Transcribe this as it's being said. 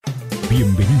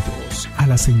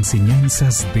las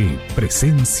enseñanzas de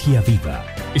Presencia Viva.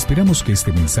 Esperamos que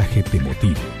este mensaje te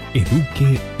motive,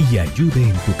 eduque y ayude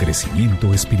en tu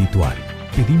crecimiento espiritual.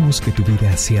 Pedimos que tu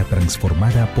vida sea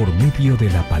transformada por medio de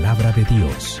la palabra de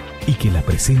Dios y que la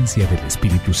presencia del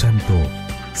Espíritu Santo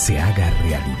se haga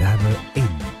realidad en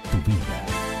tu vida.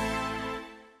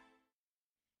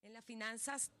 En las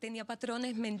finanzas tenía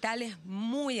patrones mentales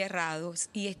muy errados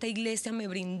y esta iglesia me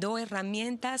brindó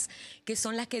herramientas que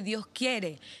son las que Dios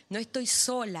quiere. No estoy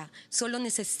sola, solo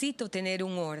necesito tener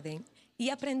un orden. Y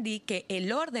aprendí que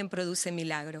el orden produce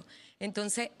milagro.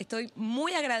 Entonces estoy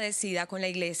muy agradecida con la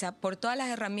iglesia por todas las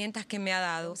herramientas que me ha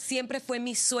dado. Siempre fue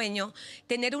mi sueño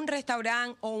tener un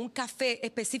restaurante o un café,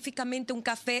 específicamente un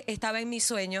café estaba en mis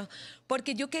sueños,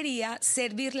 porque yo quería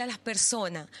servirle a las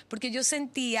personas, porque yo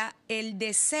sentía el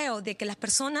deseo de que las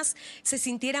personas se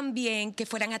sintieran bien, que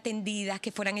fueran atendidas,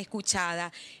 que fueran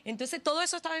escuchadas. Entonces todo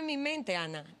eso estaba en mi mente,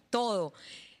 Ana, todo.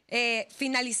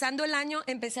 Finalizando el año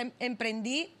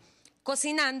emprendí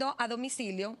cocinando a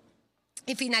domicilio.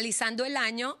 Y finalizando el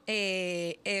año,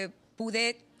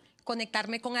 pude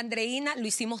conectarme con Andreina, lo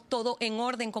hicimos todo en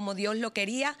orden como Dios lo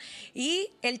quería. Y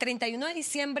el 31 de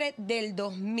diciembre del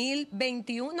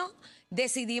 2021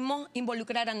 decidimos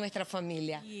involucrar a nuestra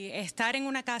familia. Y estar en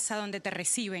una casa donde te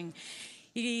reciben.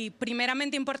 Y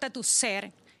primeramente importa tu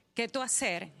ser, qué tu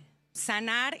hacer,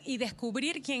 sanar y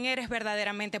descubrir quién eres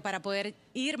verdaderamente para poder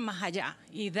ir más allá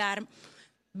y dar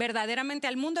verdaderamente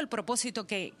al mundo el propósito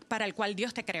para el cual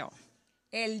Dios te creó.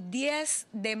 El 10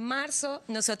 de marzo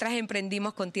nosotras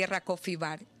emprendimos con Tierra Coffee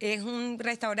Bar. Es un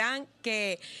restaurante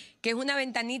que es una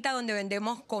ventanita donde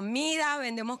vendemos comida,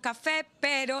 vendemos café,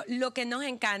 pero lo que nos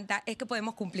encanta es que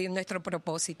podemos cumplir nuestro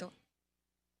propósito.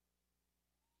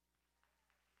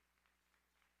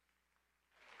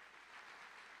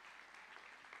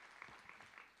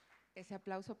 Ese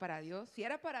aplauso para Dios. ¿Sí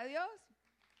era para Dios?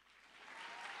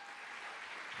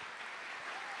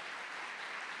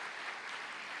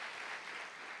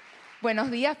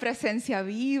 Buenos días, Presencia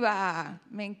Viva.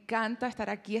 Me encanta estar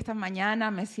aquí esta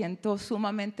mañana. Me siento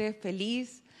sumamente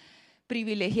feliz,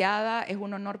 privilegiada. Es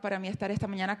un honor para mí estar esta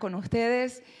mañana con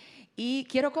ustedes. Y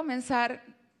quiero comenzar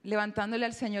levantándole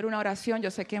al Señor una oración.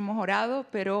 Yo sé que hemos orado,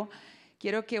 pero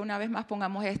quiero que una vez más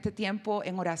pongamos este tiempo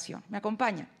en oración. ¿Me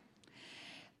acompaña?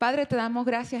 Padre, te damos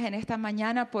gracias en esta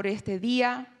mañana por este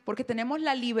día, porque tenemos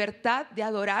la libertad de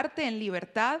adorarte en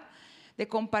libertad, de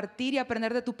compartir y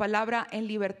aprender de tu palabra en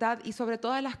libertad y sobre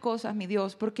todas las cosas, mi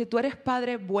Dios, porque tú eres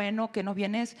Padre bueno que nos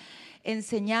vienes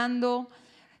enseñando,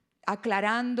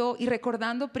 aclarando y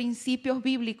recordando principios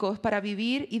bíblicos para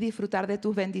vivir y disfrutar de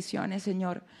tus bendiciones,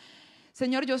 Señor.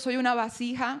 Señor, yo soy una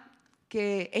vasija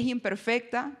que es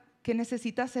imperfecta, que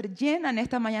necesita ser llena en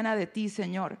esta mañana de ti,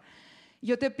 Señor.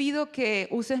 Yo te pido que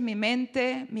uses mi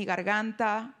mente, mi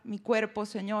garganta, mi cuerpo,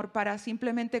 Señor, para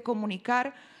simplemente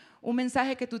comunicar un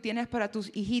mensaje que tú tienes para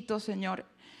tus hijitos, Señor.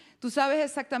 Tú sabes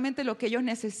exactamente lo que ellos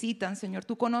necesitan, Señor.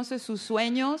 Tú conoces sus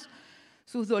sueños,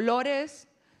 sus dolores,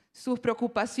 sus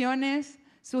preocupaciones,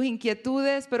 sus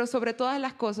inquietudes, pero sobre todas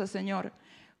las cosas, Señor,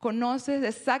 conoces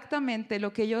exactamente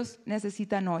lo que ellos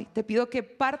necesitan hoy. Te pido que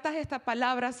partas esta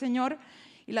palabra, Señor,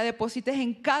 y la deposites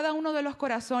en cada uno de los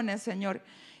corazones, Señor,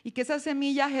 y que esa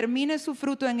semilla germine su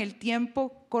fruto en el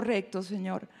tiempo correcto,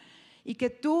 Señor, y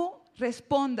que tú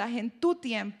respondas en tu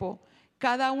tiempo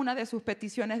cada una de sus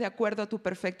peticiones de acuerdo a tu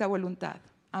perfecta voluntad.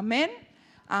 Amén.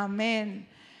 Amén.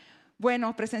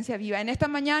 Bueno, Presencia Viva, en esta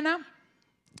mañana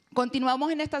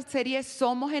continuamos en esta serie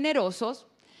Somos Generosos,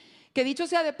 que dicho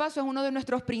sea de paso es uno de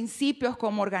nuestros principios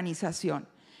como organización.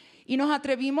 Y nos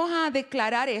atrevimos a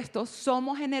declarar esto,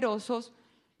 somos generosos,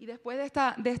 y después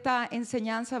de esta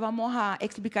enseñanza vamos a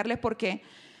explicarles por qué.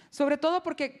 Sobre todo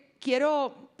porque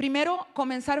quiero primero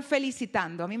comenzar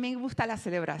felicitando. A mí me gusta la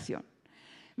celebración.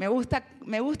 Me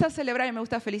gusta celebrar y me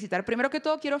gusta felicitar. Primero que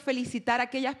todo quiero felicitar a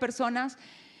aquellas personas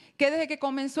que desde que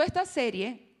comenzó esta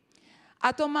serie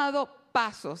ha tomado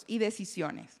pasos y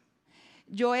decisiones.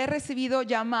 Yo he recibido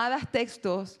llamadas,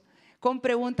 textos con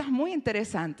preguntas muy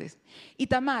interesantes.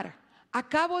 Itamar,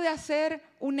 acabo de hacer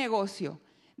un negocio.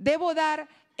 ¿Debo dar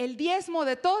el diezmo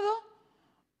de todo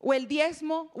o el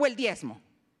diezmo o el diezmo?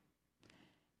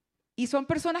 Y son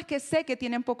personas que sé que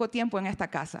tienen poco tiempo en esta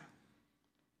casa.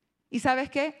 ¿Y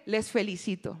sabes qué? Les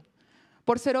felicito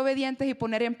por ser obedientes y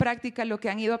poner en práctica lo que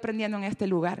han ido aprendiendo en este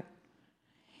lugar.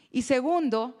 Y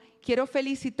segundo, quiero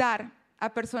felicitar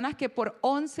a personas que por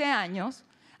 11 años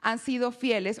han sido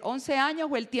fieles, 11 años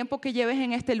o el tiempo que lleves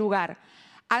en este lugar,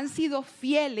 han sido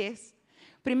fieles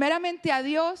primeramente a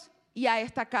Dios y a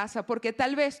esta casa, porque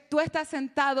tal vez tú estás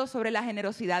sentado sobre la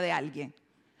generosidad de alguien.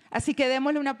 Así que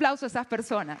démosle un aplauso a esas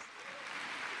personas.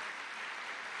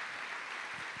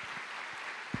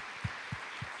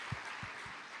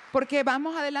 Porque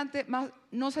vamos adelante,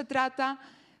 no se trata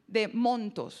de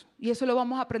montos, y eso lo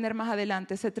vamos a aprender más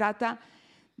adelante. Se trata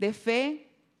de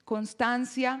fe,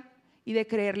 constancia y de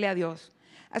creerle a Dios.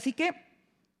 Así que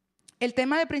el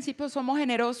tema de principios somos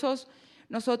generosos.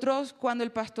 Nosotros, cuando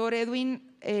el pastor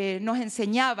Edwin nos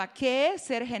enseñaba qué es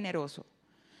ser generoso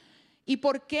y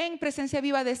por qué en Presencia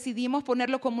Viva decidimos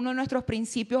ponerlo como uno de nuestros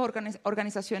principios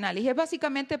organizacionales, y es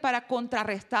básicamente para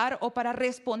contrarrestar o para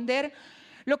responder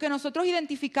lo que nosotros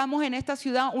identificamos en esta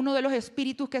ciudad, uno de los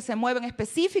espíritus que se mueven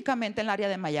específicamente en el área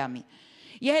de Miami,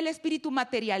 y es el espíritu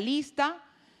materialista,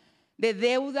 de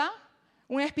deuda,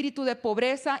 un espíritu de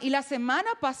pobreza. Y la semana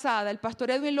pasada el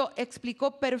pastor Edwin lo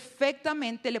explicó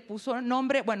perfectamente, le puso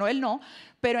nombre, bueno, él no,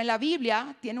 pero en la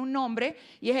Biblia tiene un nombre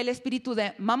y es el espíritu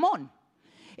de Mamón.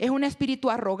 Es un espíritu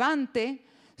arrogante,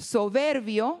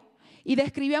 soberbio, y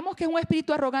describíamos que es un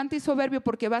espíritu arrogante y soberbio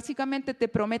porque básicamente te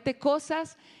promete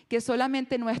cosas que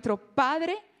solamente nuestro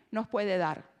Padre nos puede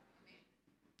dar.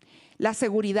 La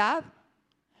seguridad,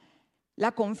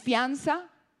 la confianza,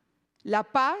 la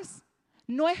paz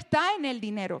no está en el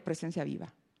dinero, Presencia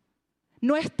Viva.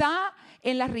 No está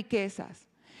en las riquezas.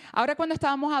 Ahora, cuando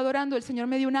estábamos adorando, el Señor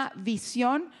me dio una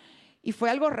visión y fue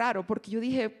algo raro porque yo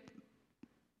dije,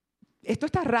 esto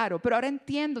está raro, pero ahora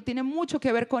entiendo, tiene mucho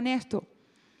que ver con esto.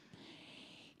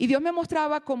 Y Dios me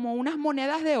mostraba como unas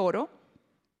monedas de oro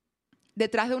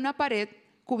detrás de una pared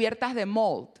cubiertas de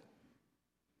mold.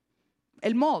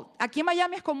 El mold. Aquí en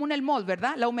Miami es común el mold,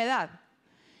 ¿verdad? La humedad.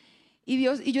 Y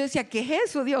yo decía, ¿qué es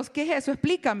eso, Dios? ¿Qué es eso?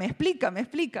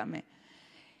 Explícame.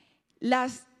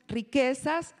 Las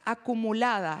riquezas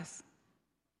acumuladas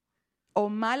o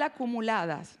mal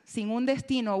acumuladas, sin un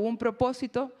destino o un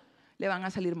propósito, le van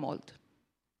a salir mold.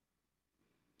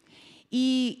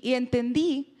 Y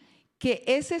entendí que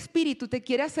ese espíritu te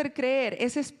quiere hacer creer,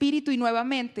 ese espíritu, y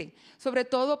nuevamente, sobre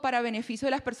todo para beneficio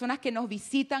de las personas que nos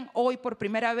visitan hoy por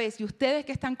primera vez y ustedes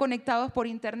que están conectados por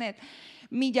internet,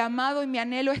 mi llamado y mi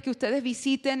anhelo es que ustedes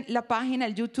visiten la página,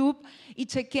 el YouTube, y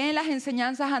chequeen las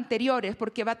enseñanzas anteriores,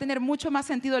 porque va a tener mucho más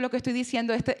sentido lo que estoy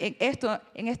diciendo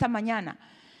en esta mañana.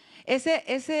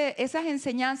 Esas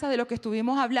enseñanzas de lo que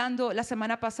estuvimos hablando la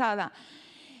semana pasada,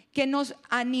 que nos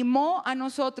animó a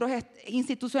nosotros a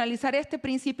institucionalizar este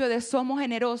principio de somos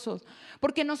generosos,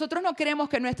 porque nosotros no queremos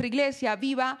que nuestra iglesia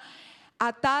viva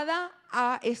atada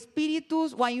a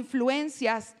espíritus o a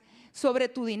influencias sobre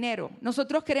tu dinero.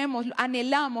 Nosotros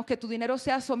anhelamos que tu dinero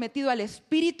sea sometido al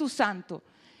Espíritu Santo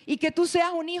y que tú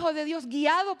seas un hijo de Dios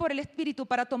guiado por el Espíritu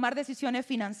para tomar decisiones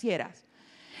financieras.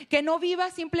 Que no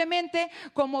vivas simplemente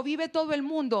como vive todo el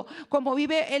mundo, como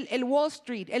vive el Wall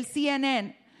Street, el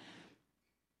CNN,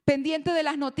 pendiente de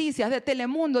las noticias, de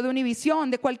Telemundo, de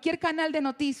Univisión, de cualquier canal de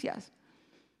noticias,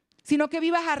 sino que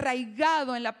vivas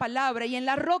arraigado en la palabra y en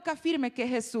la roca firme que es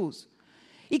Jesús,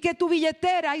 y que tu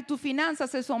billetera y tus finanzas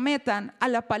se sometan a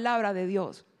la palabra de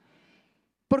Dios,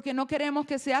 porque no queremos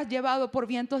que seas llevado por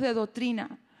vientos de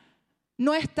doctrina.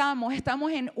 No estamos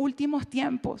en últimos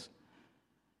tiempos.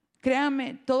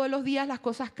 Créanme, todos los días las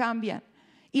cosas cambian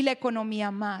y la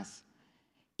economía más.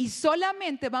 Y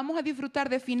solamente vamos a disfrutar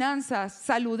de finanzas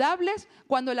saludables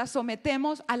cuando las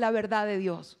sometemos a la verdad de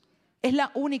Dios. Es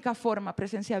la única forma,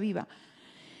 Presencia Viva.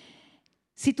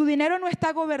 Si tu dinero no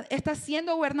está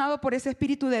siendo gobernado por ese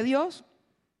Espíritu de Dios,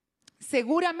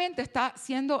 seguramente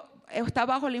está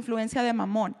bajo la influencia de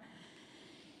Mamón.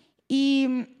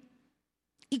 ¿Y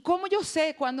cómo yo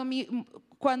sé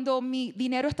cuando mi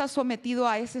dinero está sometido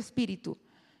a ese espíritu?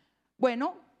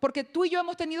 Bueno, porque tú y yo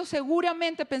hemos tenido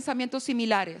seguramente pensamientos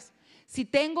similares. Si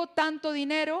tengo tanto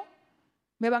dinero,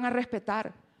 me van a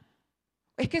respetar.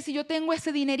 Es que si yo tengo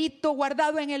ese dinerito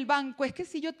guardado en el banco, es que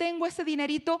si yo tengo ese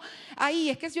dinerito ahí,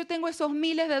 es que si yo tengo esos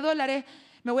miles de dólares,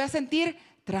 me voy a sentir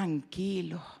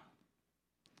tranquilo.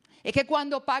 Es que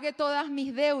cuando pague todas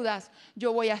mis deudas,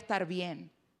 yo voy a estar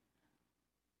bien.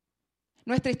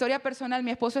 Nuestra historia personal,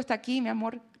 mi esposo está aquí, mi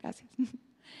amor, gracias.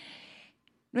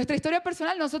 Nuestra historia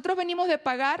personal, nosotros venimos de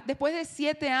pagar, después de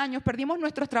 7 años, perdimos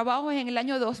nuestros trabajos en el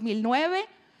año 2009,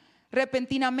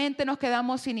 repentinamente nos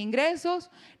quedamos sin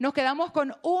ingresos, nos quedamos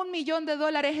con $1 millón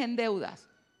en deudas.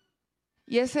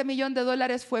 Y ese $1 millón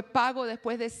fue pago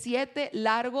después de 7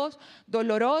 largos,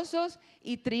 dolorosos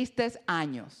y tristes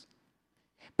años.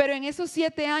 Pero en esos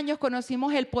 7 años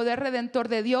conocimos el poder redentor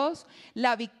de Dios,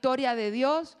 la victoria de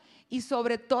Dios y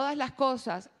sobre todas las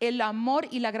cosas, el amor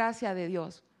y la gracia de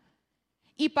Dios.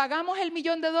 Y pagamos el $1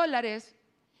 millón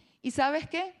y ¿sabes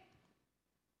qué?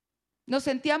 Nos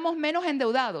sentíamos menos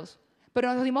endeudados,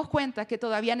 pero nos dimos cuenta que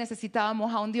todavía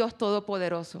necesitábamos a un Dios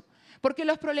todopoderoso, porque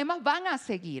los problemas van a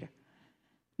seguir.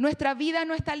 Nuestra vida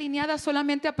no está alineada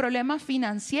solamente a problemas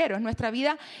financieros.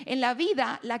 En la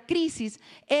vida, la crisis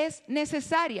es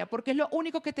necesaria porque es lo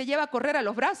único que te lleva a correr a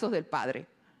los brazos del Padre.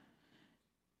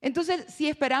 Entonces, si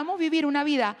esperamos vivir una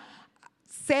vida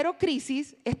cero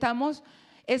crisis,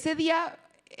 ese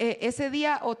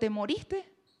día o te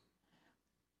moriste,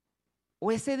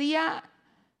 o ese día,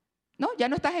 no, ya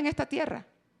no estás en esta tierra.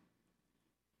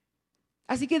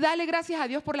 Así que dale gracias a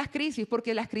Dios por las crisis,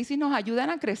 porque las crisis nos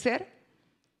ayudan a crecer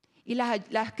y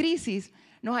las crisis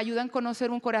nos ayudan a conocer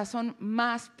un corazón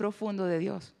más profundo de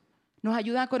Dios. Nos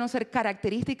ayudan a conocer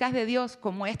características de Dios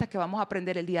como estas que vamos a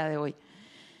aprender el día de hoy.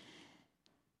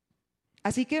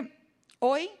 Así que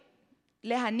hoy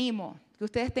les animo que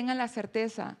ustedes tengan la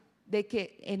certeza de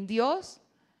que en Dios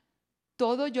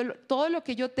todo lo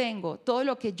que yo tengo, todo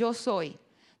lo que yo soy,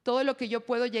 todo lo que yo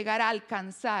puedo llegar a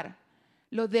alcanzar,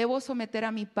 lo debo someter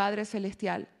a mi Padre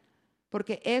Celestial,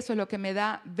 porque eso es lo que me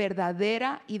da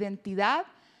verdadera identidad,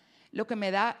 lo que me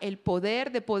da el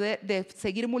poder de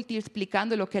seguir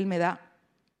multiplicando lo que Él me da.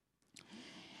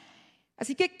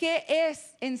 Así que, ¿qué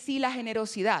es en sí la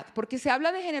generosidad? Porque se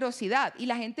habla de generosidad y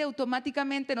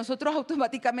nosotros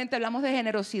automáticamente hablamos de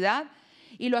generosidad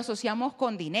y lo asociamos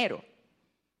con dinero,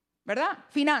 ¿verdad?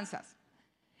 Finanzas.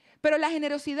 Pero la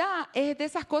generosidad es de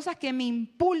esas cosas que me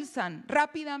impulsan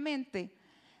rápidamente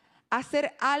a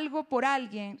hacer algo por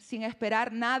alguien sin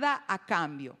esperar nada a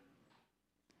cambio.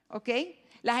 ¿Ok?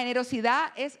 La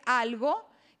generosidad es algo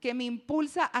que me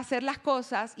impulsa a hacer las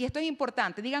cosas, y esto es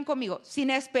importante, digan conmigo, sin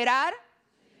esperar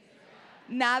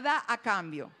nada a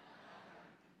cambio.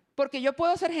 Porque yo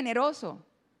puedo ser generoso,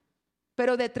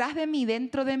 pero detrás de mí,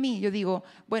 dentro de mí, yo digo,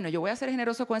 bueno, yo voy a ser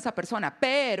generoso con esa persona,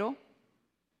 pero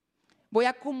voy a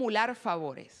acumular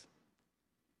favores.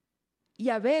 Y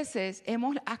a veces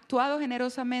hemos actuado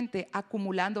generosamente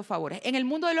acumulando favores. En el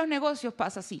mundo de los negocios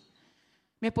pasa así.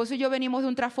 Mi esposo y yo venimos de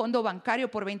un trasfondo bancario.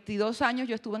 Por 22 años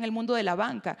yo estuve en el mundo de la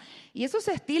banca. Y eso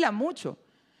se estila mucho.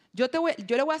 Yo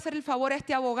le voy a hacer el favor a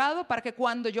este abogado para que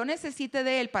cuando yo necesite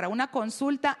de él para una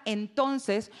consulta,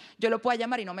 entonces yo lo pueda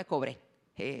llamar y no me cobre.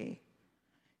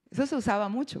 Eso se usaba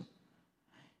mucho.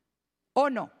 ¿O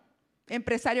no?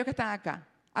 Empresarios que están acá.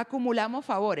 Acumulamos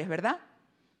favores, ¿verdad?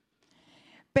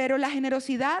 Pero la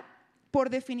generosidad, por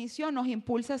definición, nos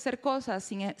impulsa a hacer cosas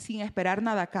sin esperar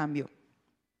nada a cambio.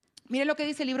 Miren lo que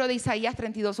dice el libro de Isaías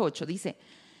 32:8. Dice,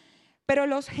 pero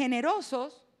los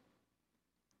generosos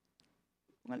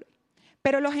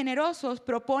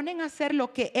proponen hacer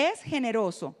lo que es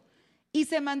generoso y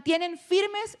se mantienen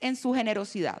firmes en su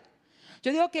generosidad.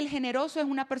 Yo digo que el generoso es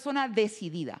una persona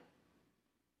decidida.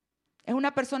 Es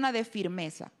una persona de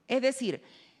firmeza. Es decir,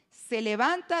 se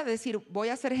levanta a decir, voy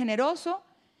a ser generoso,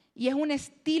 y es un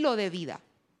estilo de vida.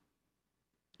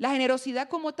 La generosidad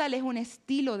como tal es un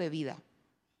estilo de vida.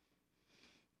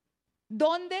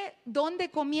 ¿Dónde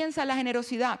comienza la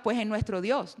generosidad? Pues en nuestro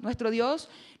Dios. Nuestro Dios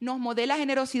nos modela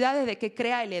generosidad desde que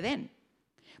crea el Edén.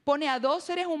 Pone a 2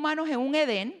 seres humanos en un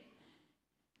Edén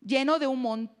lleno de un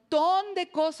montón de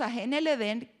cosas en el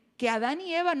Edén que Adán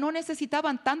y Eva no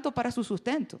necesitaban tanto para su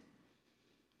sustento.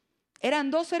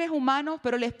 Eran 2 seres humanos,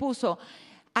 pero les puso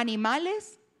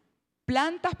animales,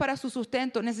 plantas para su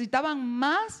sustento. Necesitaban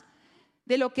más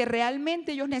de lo que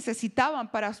realmente ellos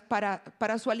necesitaban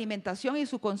para su alimentación y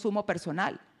su consumo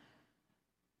personal.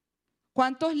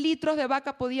 ¿Cuántos litros de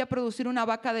vaca podía producir una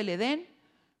vaca del Edén?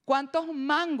 ¿Cuántos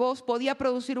mangos podía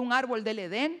producir un árbol del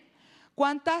Edén?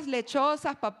 ¿Cuántas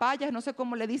lechosas, papayas, no sé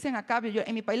cómo le dicen acá,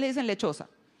 en mi país le dicen lechosa?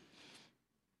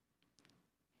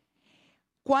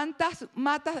 ¿Cuántas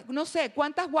matas, no sé,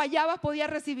 cuántas guayabas podía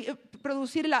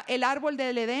producir el árbol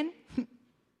del Edén?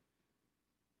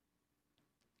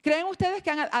 ¿Creen ustedes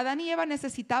que Adán y Eva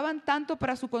necesitaban tanto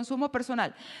para su consumo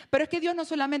personal? Pero es que Dios no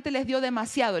solamente les dio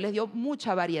demasiado, les dio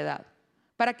mucha variedad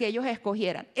para que ellos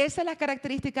escogieran. Esa es la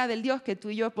característica del Dios que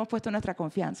tú y yo hemos puesto nuestra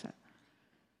confianza.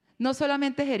 No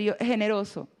solamente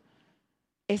generoso,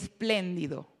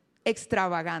 espléndido,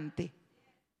 extravagante.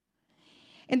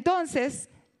 Entonces,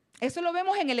 eso lo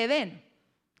vemos en el Edén,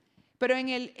 pero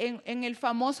en el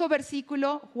famoso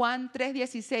versículo Juan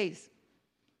 3:16,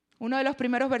 uno de los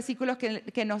primeros versículos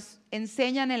que nos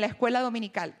enseñan en la escuela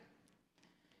dominical.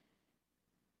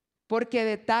 Porque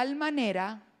de tal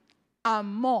manera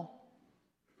amó,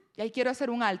 y ahí quiero hacer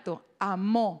un alto,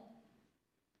 amó.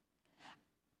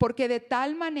 Porque de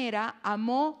tal manera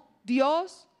amó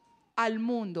Dios al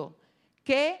mundo,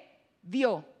 que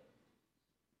dio,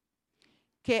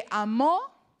 que amó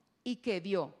y que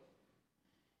dio.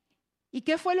 ¿Y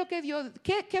qué fue lo que dio?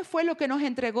 ¿Qué fue lo que nos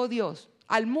entregó Dios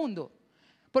al mundo?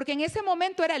 Porque en ese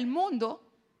momento era el mundo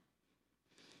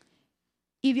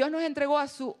y Dios nos entregó a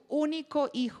su único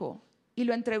hijo y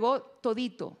lo entregó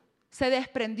todito. Se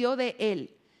desprendió de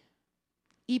él.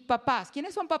 Y papás,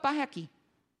 ¿quiénes son papás aquí?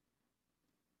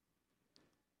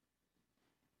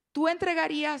 ¿Tú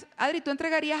entregarías, Adri, tú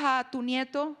entregarías a tu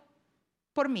nieto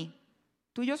por mí?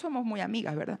 Tú y yo somos muy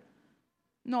amigas, ¿verdad?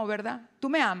 No, ¿verdad? Tú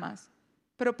me amas,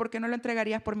 pero ¿por qué no lo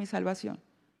entregarías por mi salvación?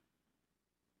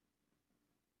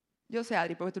 Yo sé,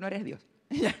 Adri, porque tú no eres Dios.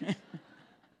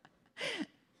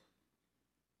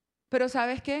 Pero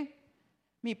 ¿sabes qué?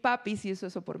 Mi papi sí hizo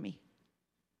eso por mí.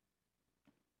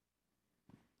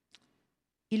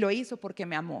 Y lo hizo porque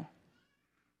me amó.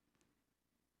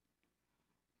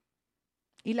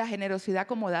 Y la generosidad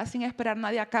como da sin esperar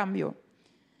nadie a cambio.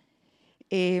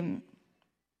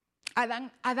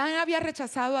 Adán había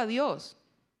rechazado a Dios.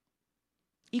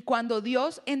 Y cuando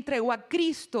Dios entregó a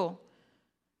Cristo,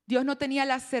 Dios no tenía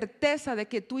la certeza de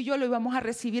que tú y yo lo íbamos a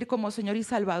recibir como Señor y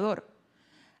Salvador.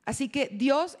 Así que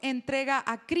Dios entrega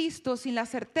a Cristo sin la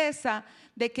certeza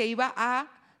de que iba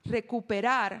a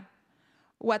recuperar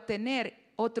o a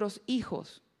tener otros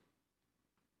hijos.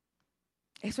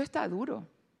 Eso está duro.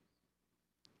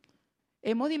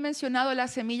 Hemos dimensionado la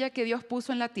semilla que Dios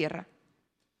puso en la tierra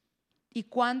y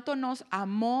cuánto nos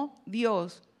amó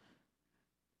Dios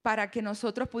para que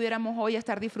nosotros pudiéramos hoy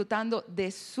estar disfrutando de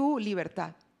su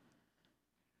libertad.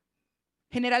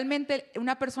 Generalmente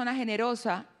una persona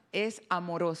generosa es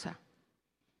amorosa.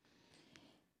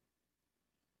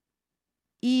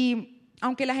 Y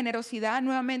aunque la generosidad,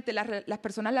 nuevamente, las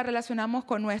personas la relacionamos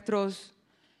con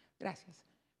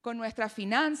con nuestras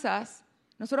finanzas,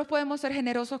 nosotros podemos ser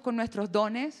generosos con nuestros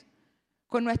dones,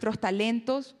 con nuestros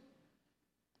talentos,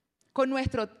 con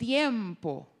nuestro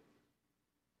tiempo.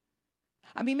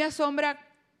 A mí me asombra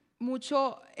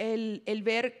mucho el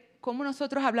ver cómo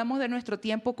nosotros hablamos de nuestro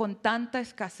tiempo con tanta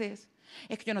escasez.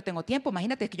 Es que yo no tengo tiempo,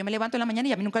 imagínate, es que yo me levanto en la mañana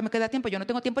y a mí nunca me queda tiempo, yo no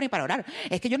tengo tiempo ni para orar.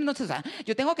 Es que yo no sé,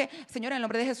 yo tengo que, Señor, en el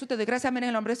nombre de Jesús te doy gracias, amén, en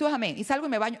el nombre de Jesús, amén. Y salgo y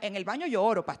me baño, en el baño yo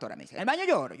oro, pastora, me dice, en el baño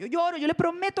yo oro, yo le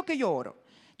prometo que yo oro.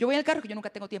 Yo voy al carro que yo nunca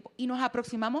tengo tiempo. Y nos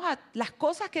aproximamos a las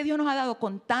cosas que Dios nos ha dado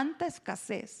con tanta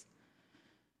escasez.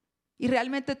 Y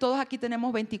realmente todos aquí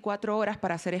tenemos 24 horas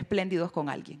para ser espléndidos con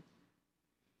alguien.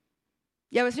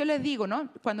 Y a veces yo les digo, ¿no?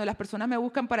 Cuando las personas me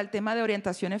buscan para el tema de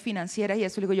orientaciones financieras y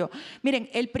eso, les digo yo, miren,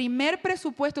 el primer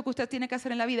presupuesto que usted tiene que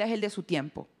hacer en la vida es el de su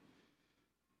tiempo.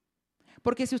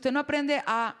 Porque si usted no aprende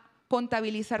a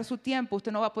contabilizar su tiempo,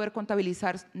 usted no va a poder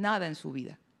contabilizar nada en su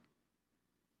vida.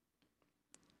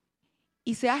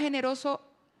 Y sea generoso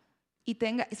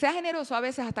sea generoso a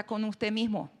veces hasta con usted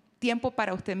mismo, tiempo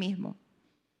para usted mismo,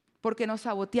 porque nos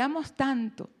saboteamos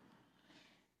tanto.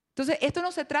 Entonces, esto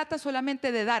no se trata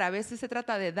solamente de dar, a veces se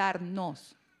trata de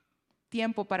darnos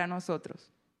tiempo para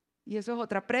nosotros. Y eso es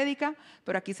otra prédica,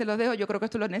 pero aquí se los dejo. Yo creo que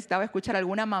esto lo necesitaba escuchar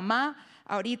alguna mamá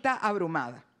ahorita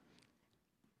abrumada.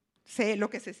 Sé lo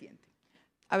que se siente.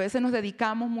 A veces nos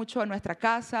dedicamos mucho a nuestra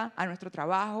casa, a nuestro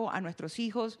trabajo, a nuestros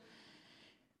hijos,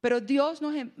 pero Dios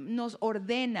nos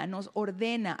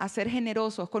ordena a ser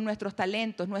generosos con nuestros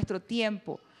talentos, nuestro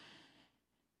tiempo,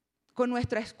 con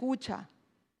nuestra escucha.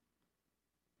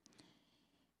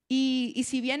 Y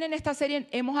si bien en esta serie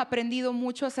hemos aprendido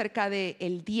mucho acerca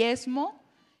del diezmo,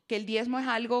 que el diezmo es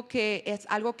algo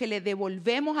que le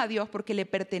devolvemos a Dios porque le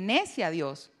pertenece a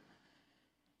Dios.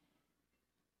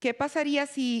 ¿Qué pasaría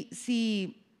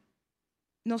si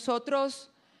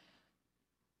nosotros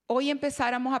hoy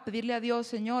empezáramos a pedirle a Dios,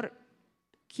 Señor,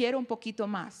 quiero un poquito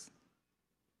más?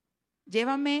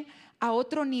 Llévame a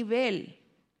otro nivel.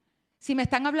 Si me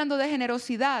están hablando de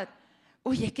generosidad,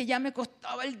 oye, es que ya me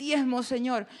costaba el diezmo,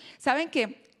 Señor. ¿Saben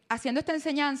qué? Haciendo esta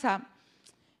enseñanza,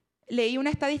 leí una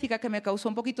estadística que me causó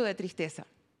un poquito de tristeza.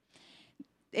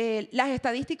 Las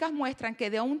estadísticas muestran que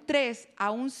de un 3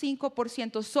 a un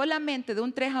 5%, solamente de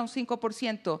un 3 a un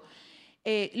 5%,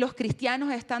 los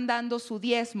cristianos están dando su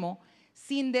diezmo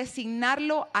sin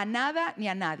designarlo a nada ni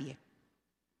a nadie.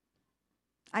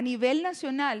 A nivel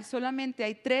nacional, solamente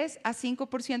hay 3 a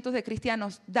 5% de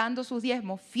cristianos dando sus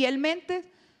diezmos fielmente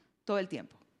todo el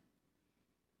tiempo.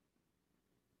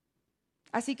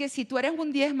 Así que si tú eres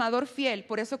un diezmador fiel,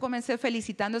 por eso comencé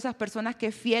felicitando a esas personas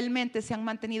que fielmente se han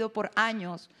mantenido por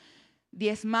años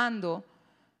diezmando,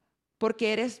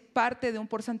 porque eres parte de un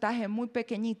porcentaje muy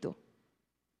pequeñito,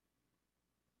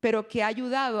 pero que ha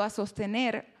ayudado a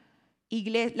sostener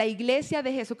la iglesia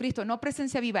de Jesucristo, no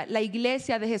Presencia Viva, la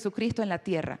iglesia de Jesucristo en la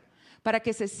tierra, para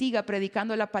que se siga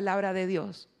predicando la palabra de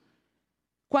Dios.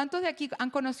 ¿Cuántos de aquí han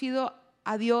conocido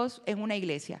a Dios en una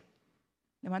iglesia?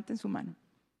 Levanten su mano.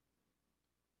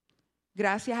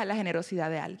 Gracias a la generosidad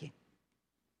de alguien.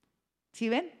 ¿Sí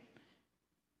ven?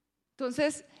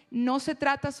 Entonces, no se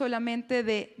trata solamente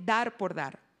de dar por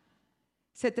dar.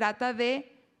 Se trata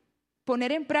de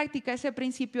poner en práctica ese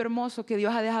principio hermoso que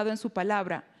Dios ha dejado en su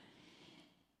palabra.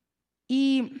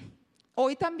 Y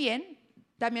hoy también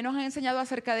nos ha enseñado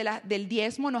acerca del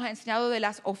diezmo, nos ha enseñado de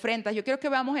las ofrendas. Yo quiero que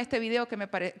veamos este video que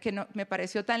me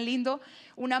pareció tan lindo,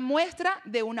 una muestra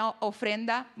de una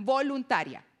ofrenda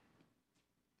voluntaria.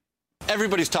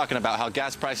 Everybody's talking about how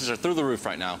gas prices are through the roof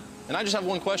right now. And I just have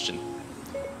one question.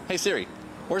 Hey Siri,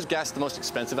 where's gas the most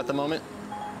expensive at the moment?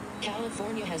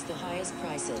 California has the highest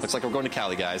prices. Looks like we're going to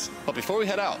Cali, guys. But before we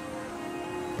head out,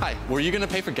 hi, were you going to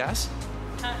pay for gas?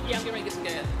 Yeah, I'm getting ready to get some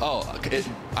gas. Oh,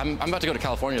 I'm about to go to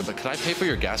California, but could I pay for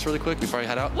your gas really quick before I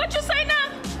head out? What you say now?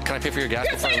 Can I pay for your gas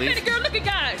Girl, before I wait a leave? minute, girl. Look at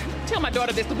God. Tell my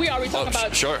daughter this. We already talking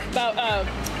about. Sure. About.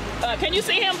 Can you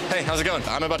see him? Hey, how's it going?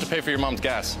 I'm about to pay for your mom's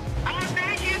gas. Oh,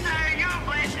 thank you, sir. You're a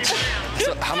blessing.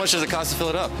 So how much does it cost to fill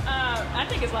it up? I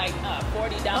think it's like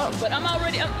 $40, but I'm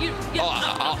already. I'll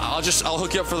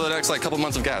hook you up for the next couple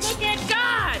months of gas. Look at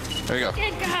God. There you go. Look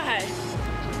at God.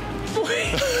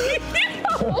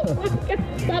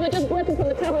 Father, just bless him from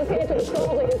the top of his head to the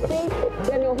soles of his feet.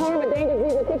 That no harm or danger,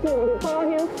 Jesus, take you before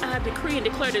him. I decree and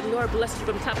declare that the Lord blesses you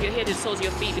from the top of your head to the soles of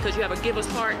your feet because you have a giver's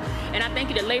heart. And I thank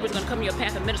you that labor is going to come in your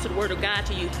path and minister the word of God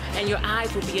to you. And your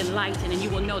eyes will be enlightened and you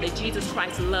will know that Jesus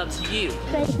Christ loves you.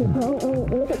 Thank you. I'm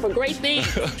looking for great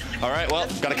things. All right, well,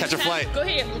 got to catch a flight. Go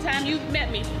ahead. From the time you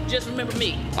met me, just remember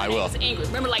me. I will. It's Ingrid.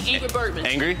 Remember like Ingrid Bergman.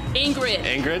 Angry? Ingrid.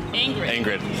 Ingrid? Ingrid.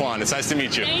 Ingrid. Juan, it's nice to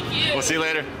meet you. Thank you. We'll see you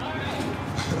later.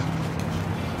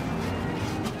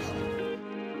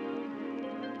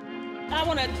 I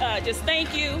want to just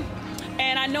thank you.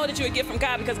 And I know that you're a gift from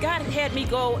God because God had me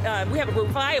go, we have a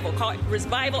revival called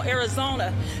Revival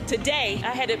Arizona. Today,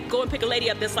 I had to go and pick a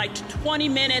lady up that's like 20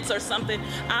 minutes or something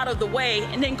out of the way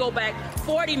and then go back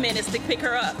 40 minutes to pick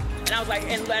her up. And I was like,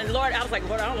 and Lord, I was like,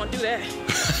 Lord, I don't want to do that.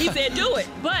 He said, do it.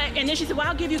 And then she said, well,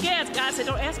 I'll give you gas. God said,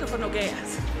 don't ask her for no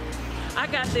gas. I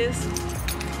got this.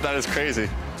 That is crazy.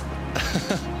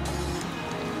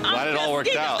 Glad it all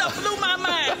worked out. That blew my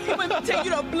mind. Let me tell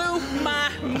you, that blew my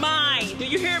mind. Do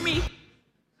you hear me?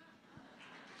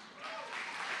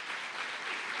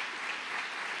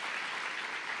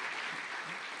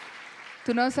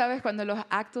 Tú no sabes cuando los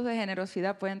actos de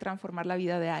generosidad pueden transformar la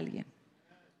vida de alguien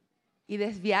y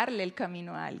desviarle el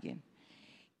camino a alguien.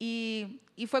 Y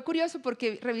fue curioso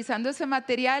porque revisando ese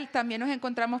material también nos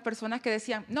encontramos personas que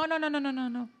decían, no.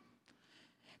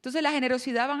 Entonces la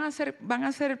generosidad van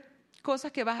a ser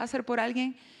cosas que vas a hacer por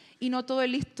alguien y no todo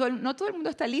el mundo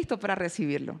está listo para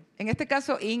recibirlo. En este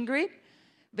caso Ingrid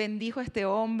bendijo a este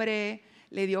hombre,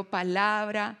 le dio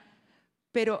palabra,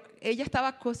 pero ella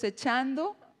estaba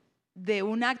cosechando de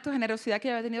un acto de generosidad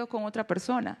que había tenido con otra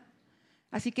persona.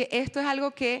 Así que esto es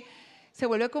algo que se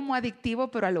vuelve como adictivo,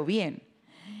 pero a lo bien.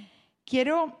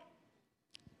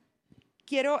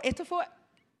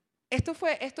 Esto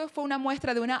fue una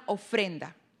muestra de una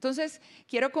ofrenda. Entonces,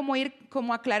 quiero como ir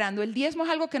como aclarando. El diezmo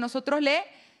es algo que nosotros le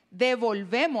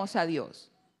devolvemos a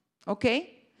Dios. ¿Ok?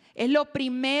 Es lo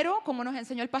primero, como nos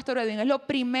enseñó el pastor Edwin, es lo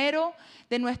primero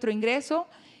de nuestro ingreso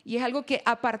y es algo que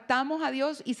apartamos a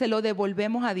Dios y se lo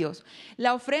devolvemos a Dios.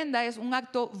 La ofrenda es un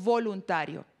acto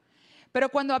voluntario. Pero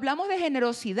cuando hablamos de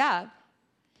generosidad,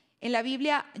 en la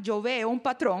Biblia yo veo un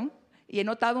patrón y he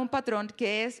notado un patrón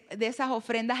que es de esas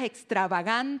ofrendas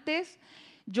extravagantes.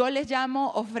 Yo les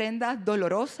llamo ofrendas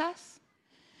dolorosas,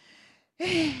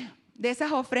 de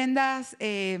esas ofrendas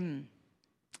que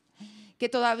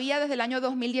todavía desde el año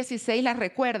 2016 las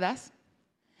recuerdas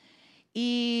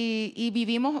y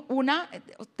vivimos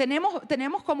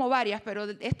tenemos como varias, pero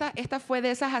esta fue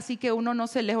de esas así que uno no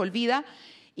se les olvida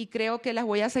y creo que las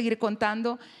voy a seguir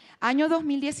contando. Año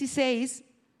 2016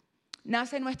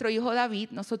 nace nuestro hijo David.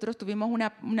 Nosotros tuvimos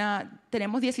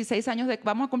tenemos 16 años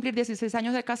vamos a cumplir 16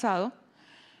 años de casado.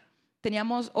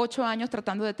 Teníamos 8 años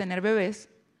tratando de tener bebés.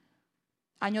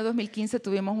 Año 2015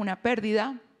 tuvimos una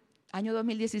pérdida. Año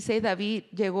 2016 David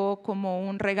llegó como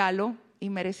un regalo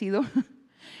inmerecido.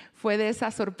 Fue de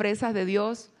esas sorpresas de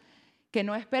Dios que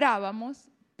no esperábamos,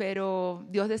 pero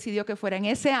Dios decidió que fuera en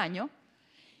ese año.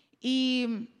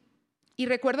 Y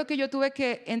recuerdo que yo tuve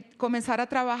que comenzar a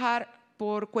trabajar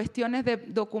por cuestiones de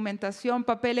documentación,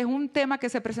 papeles, un tema que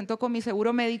se presentó con mi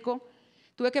seguro médico.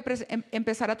 Tuve que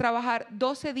empezar a trabajar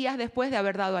 12 días después de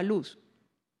haber dado a luz.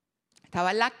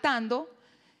 Estaba lactando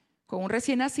con un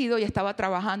recién nacido y estaba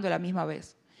trabajando a la misma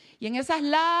vez. Y en esas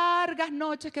largas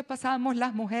noches que pasamos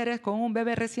las mujeres con un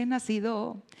bebé recién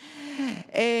nacido,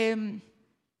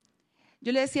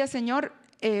 yo le decía, Señor,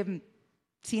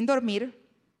 sin dormir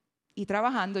y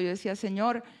trabajando, yo decía,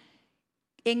 Señor,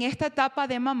 en esta etapa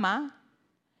de mamá,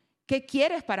 ¿qué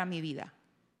quieres para mi vida?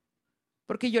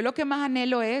 Porque yo lo que más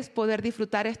anhelo es poder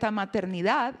disfrutar esta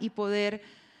maternidad y poder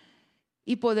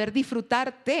y poder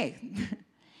disfrutarte.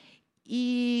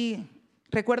 Y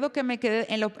recuerdo que me quedé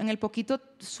en el poquito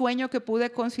sueño que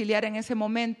pude conciliar en ese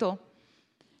momento.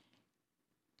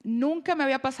 Nunca me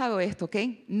había pasado esto, ¿ok?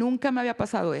 Nunca me había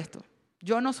pasado esto.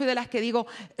 Yo no soy de las que digo,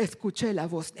 escuché la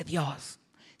voz de Dios.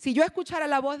 Si yo escuchara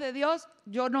la voz de Dios,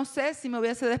 yo no sé si me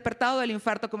hubiese despertado del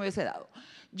infarto que me hubiese dado.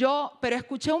 Pero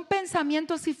escuché un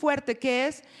pensamiento así fuerte que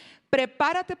es,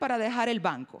 prepárate para dejar el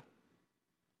banco.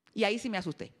 Y ahí sí me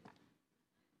asusté.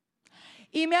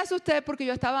 Y me asusté porque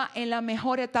yo estaba en la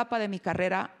mejor etapa de mi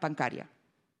carrera bancaria.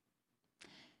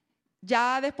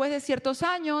 Ya después de ciertos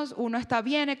años, uno está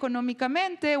bien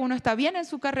económicamente, uno está bien en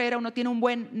su carrera, uno tiene un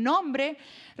buen nombre.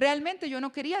 Realmente yo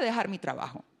no quería dejar mi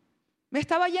trabajo. Me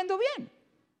estaba yendo bien.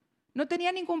 No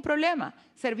tenía ningún problema.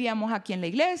 Servíamos aquí en la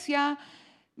iglesia,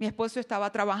 mi esposo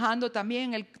estaba trabajando también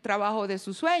en el trabajo de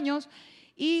sus sueños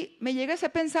y me llega ese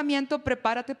pensamiento,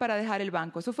 prepárate para dejar el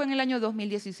banco. Eso fue en el año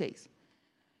 2016.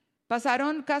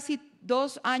 Pasaron casi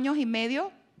 2 años y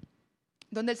medio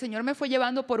donde el Señor me fue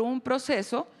llevando por un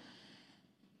proceso,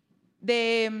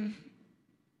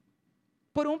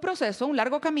 un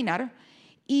largo caminar,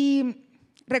 y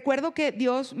recuerdo que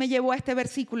Dios me llevó a este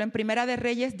versículo en Primera de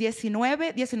Reyes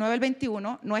 19 al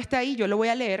 21, no está ahí, yo lo voy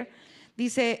a leer.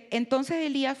 Dice, entonces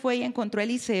Elías fue y encontró a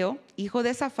Eliseo, hijo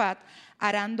de Safat,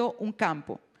 arando un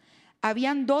campo.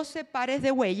 Habían 12 pares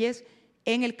de bueyes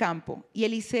en el campo y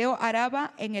Eliseo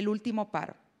araba en el último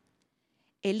par.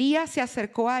 Elías se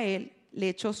acercó a él, le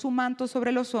echó su manto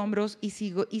sobre los hombros y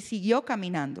siguió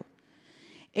caminando.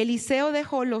 Eliseo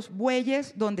dejó los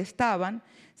bueyes donde estaban,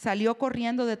 salió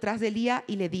corriendo detrás de Elías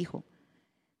y le dijo,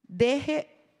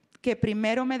 deje que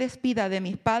primero me despida de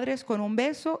mis padres con un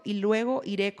beso y luego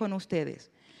iré con ustedes.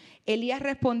 Elías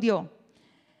respondió,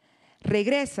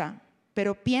 regresa,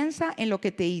 pero piensa en lo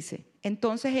que te hice.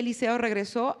 Entonces Eliseo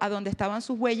regresó a donde estaban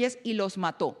sus bueyes y los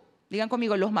mató. Digan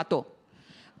conmigo, los mató.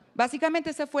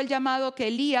 Básicamente ese fue el llamado que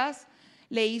Elías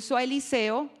le hizo a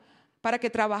Eliseo para que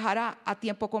trabajara a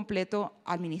tiempo completo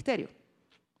al ministerio.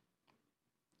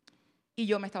 Y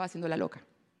yo me estaba haciendo la loca.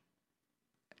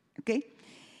 ¿Ok?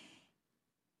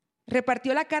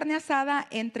 Repartió la carne asada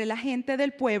entre la gente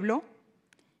del pueblo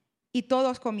y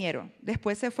todos comieron.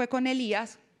 Después se fue con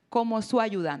Elías como su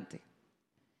ayudante.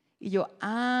 Y yo,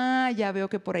 ya veo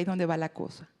que por ahí es donde va la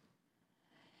cosa.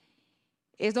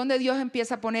 Es donde Dios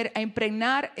empieza a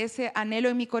impregnar ese anhelo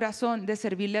en mi corazón de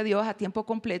servirle a Dios a tiempo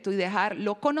completo y dejar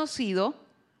lo conocido,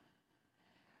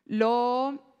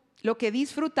 lo que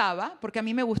disfrutaba, porque a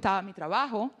mí me gustaba mi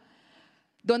trabajo,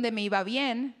 donde me iba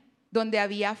bien, donde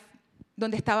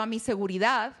estaba mi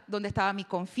seguridad, donde estaba mi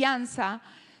confianza,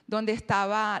 donde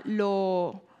estaba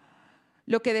lo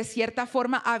que de cierta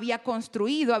forma había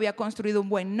construido un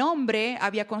buen nombre,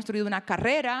 había construido una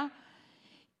carrera,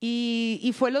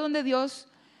 y fue lo donde Dios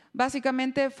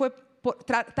básicamente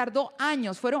tardó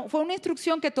años. Fue una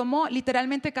instrucción que tomó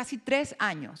literalmente casi 3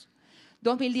 años.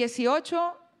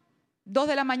 2018, 2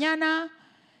 de la mañana,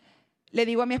 le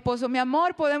digo a mi esposo, mi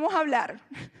amor, ¿podemos hablar?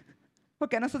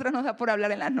 Porque a nosotros nos da por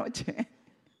hablar en la noche.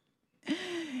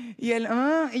 Y él,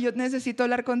 y yo necesito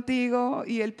hablar contigo.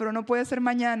 Y él, pero no puede ser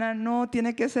mañana, no,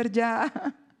 tiene que ser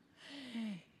ya.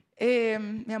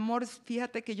 Mi amor,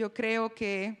 fíjate que yo creo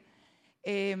que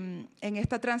en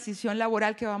esta transición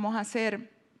laboral que vamos a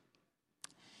hacer,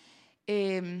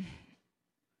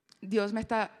 Dios me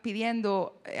está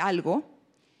pidiendo algo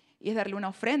y es darle una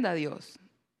ofrenda a Dios.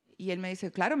 Y él me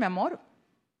dice, claro, mi amor.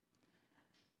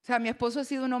 O sea, mi esposo ha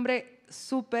sido un hombre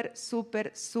súper,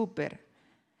 súper, súper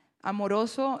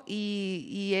amoroso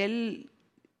y él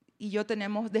y yo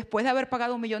tenemos, después de haber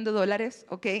pagado $1 millón,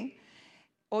 ¿ok?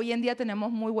 Hoy en día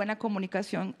tenemos muy buena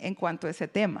comunicación en cuanto a ese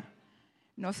tema.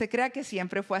 No se crea que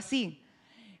siempre fue así,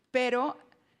 pero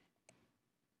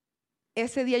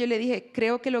ese día yo le dije,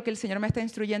 creo que lo que el Señor me está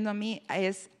instruyendo a mí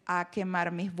es a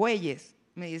quemar mis bueyes.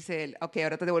 Me dice él, ok,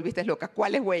 ahora te devolviste loca.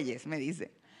 ¿Cuáles bueyes? Me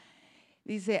dice.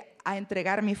 Dice, a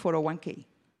entregar mi 401k.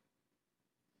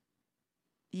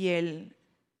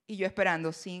 Y yo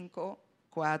esperando 5,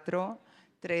 4,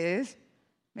 3.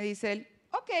 Me dice él,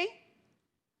 ok.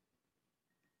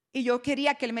 Y yo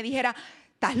quería que él me dijera,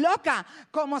 ¿estás loca?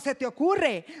 ¿Cómo se te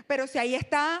ocurre? Pero si ahí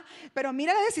está, pero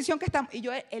mira la decisión que estamos. Y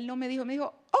él no me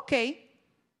dijo, ok.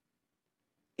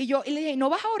 Y le dije, ¿no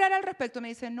vas a orar al respecto? Me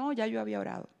dice, no, ya yo había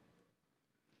orado.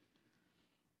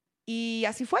 Y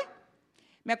así fue.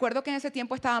 Me acuerdo que en ese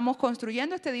tiempo estábamos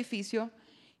construyendo este edificio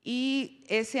y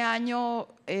ese año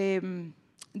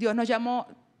Dios nos llamó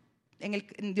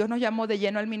de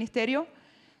lleno al ministerio.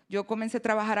 Yo comencé a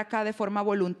trabajar acá de forma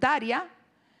voluntaria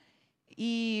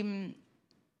y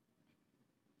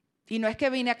Y no es que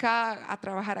vine acá a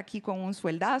trabajar aquí con un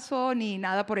sueldazo ni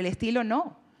nada por el estilo,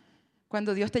 no.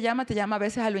 Cuando Dios te llama a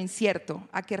veces a lo incierto,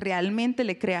 a que realmente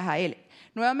le creas a Él.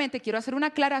 Nuevamente, quiero hacer una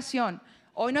aclaración.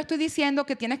 Hoy no estoy diciendo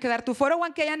que tienes que dar tu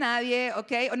 401k a nadie,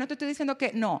 ¿ok? O no te estoy diciendo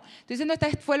que no. Estoy diciendo que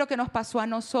esto fue lo que nos pasó a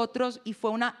nosotros y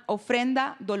fue una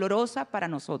ofrenda dolorosa para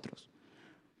nosotros.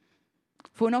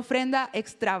 Fue una ofrenda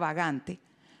extravagante.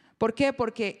 ¿Por qué?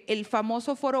 Porque el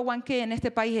famoso 401k en este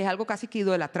país es algo casi que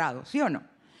idolatrado, ¿sí o no?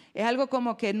 Es algo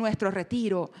como que nuestro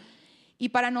retiro. Y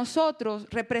para nosotros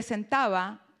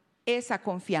representaba esa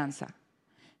confianza.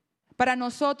 Para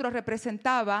nosotros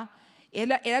representaba,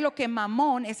 era lo que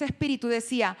Mamón, ese espíritu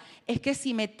decía, es que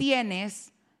si me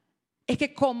tienes, es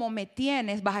que como me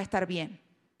tienes vas a estar bien.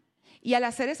 Y al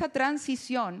hacer esa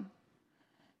transición,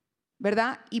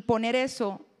 ¿verdad? Y poner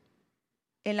eso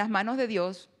en las manos de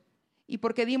Dios. ¿Y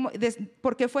por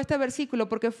qué fue este versículo?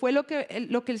 Porque fue lo que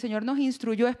el Señor nos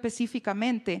instruyó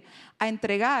específicamente a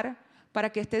entregar para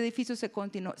que este edificio se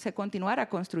continuara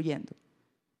construyendo.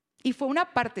 Y fue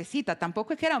una partecita,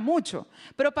 tampoco es que era mucho,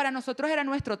 pero para nosotros era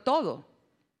nuestro todo.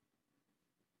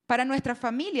 Para nuestra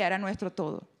familia era nuestro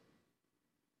todo.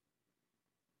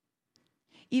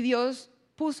 Y Dios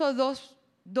puso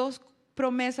dos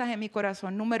promesas en mi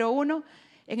corazón. Número 1,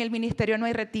 en el ministerio no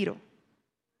hay retiro.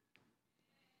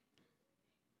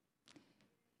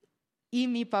 Y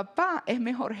mi papá es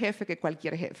mejor jefe que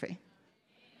cualquier jefe.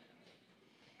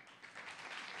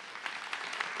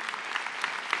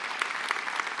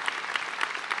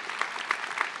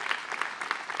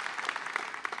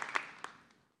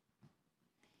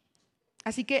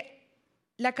 Así que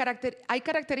hay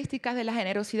características de la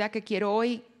generosidad que quiero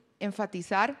hoy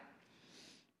enfatizar.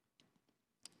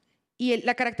 Y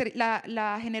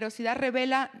la generosidad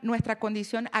revela nuestra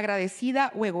condición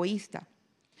agradecida o egoísta.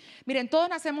 Miren, todos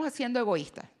nacemos siendo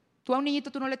egoístas. Tú a un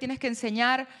niñito tú no le tienes que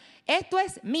enseñar, esto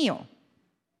es mío.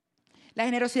 La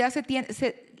generosidad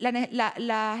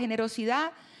la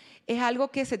generosidad es algo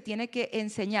que se tiene que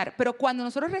enseñar. Pero cuando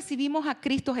nosotros recibimos a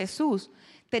Cristo Jesús,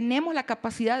 tenemos la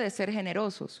capacidad de ser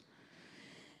generosos.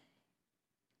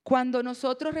 Cuando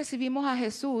nosotros recibimos a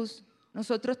Jesús,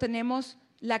 nosotros tenemos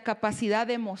la capacidad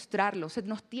de mostrarlo. Se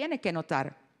nos tiene que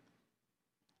notar.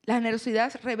 La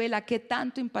generosidad revela qué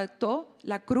tanto impactó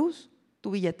la cruz tu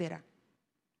billetera.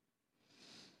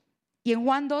 Y en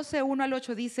Juan 12, 1 al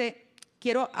 8 dice,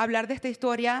 quiero hablar de esta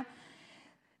historia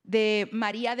de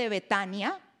María de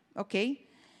Betania, ¿ok?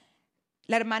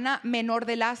 La hermana menor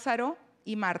de Lázaro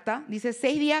y Marta. Dice,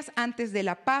 6 días antes de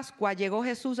la Pascua llegó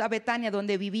Jesús a Betania,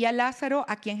 donde vivía Lázaro,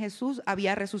 a quien Jesús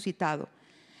había resucitado.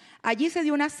 Allí se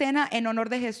dio una cena en honor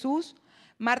de Jesús.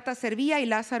 Marta servía y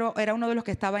Lázaro era uno de los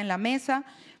que estaba en la mesa.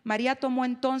 María tomó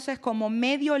entonces como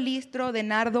medio listro de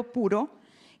nardo puro,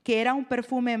 que era un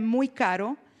perfume muy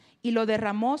caro, y lo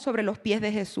derramó sobre los pies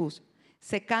de Jesús,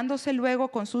 secándose luego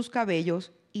con sus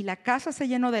cabellos, y la casa se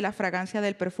llenó de la fragancia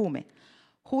del perfume.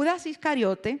 Judas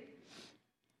Iscariote,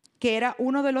 que era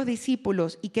uno de los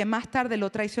discípulos y que más tarde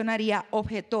lo traicionaría,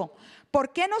 objetó,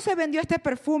 ¿por qué no se vendió este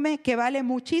perfume que vale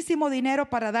muchísimo dinero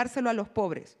para dárselo a los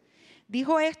pobres?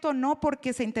 Dijo esto no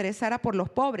porque se interesara por los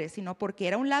pobres, sino porque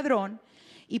era un ladrón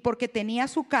y porque tenía a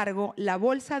su cargo la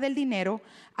bolsa del dinero,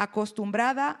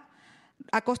 acostumbraba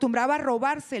a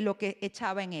robarse lo que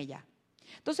echaba en ella.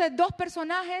 Entonces, 2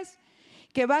 personajes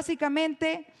que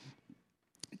básicamente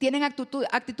tienen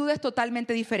actitudes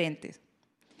totalmente diferentes.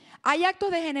 Hay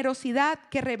actos de generosidad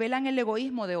que revelan el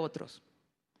egoísmo de otros.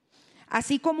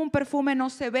 Así como un perfume no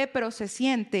se ve pero se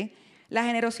siente, la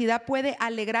generosidad puede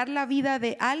alegrar la vida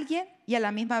de alguien y a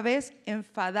la misma vez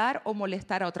enfadar o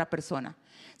molestar a otra persona.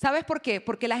 ¿Sabes por qué?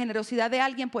 Porque la generosidad de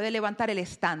alguien puede levantar el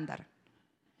estándar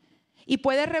y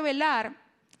puede revelar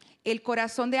el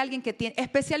corazón de alguien que tiene,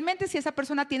 especialmente si esa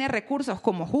persona tiene recursos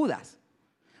como Judas,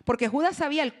 porque Judas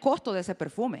sabía el costo de ese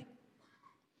perfume.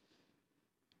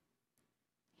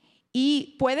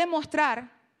 Y puede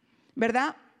mostrar,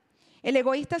 ¿verdad? El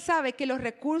egoísta sabe que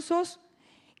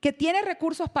que tiene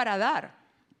recursos para dar,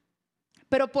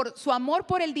 pero por su amor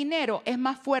por el dinero es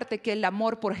más fuerte que el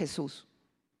amor por Jesús.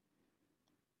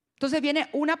 Entonces viene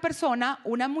una persona,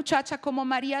 una muchacha como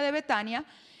María de Betania,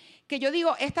 que yo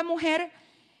digo, esta mujer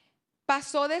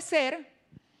pasó de ser,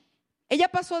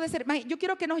 yo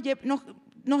quiero que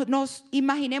nos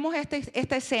imaginemos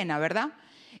esta escena, ¿verdad?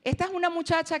 Esta es una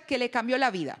muchacha que le cambió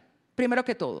la vida, primero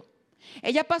que todo.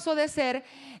 Ella pasó de ser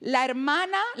la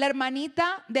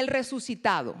hermanita del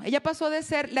resucitado. Ella pasó de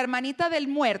ser la hermanita del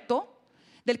muerto,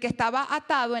 del que estaba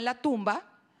atado en la tumba,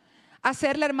 a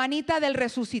ser la hermanita del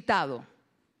resucitado.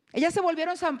 Ellas se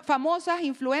volvieron famosas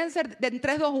influencers en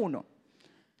 3, 2, 1.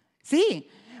 Sí,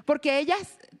 Porque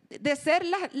ellas, de ser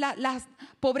las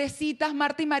pobrecitas,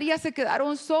 Marta y María se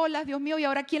quedaron solas, Dios mío, ¿y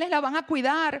ahora quiénes las van a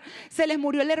cuidar? Se les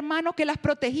murió el hermano que las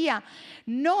protegía.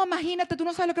 No, imagínate, tú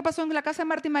no sabes lo que pasó en la casa de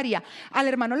Marta y María. Al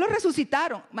hermano lo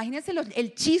resucitaron. Imagínense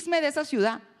el chisme de esa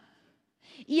ciudad.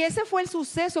 Y ese fue el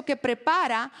suceso que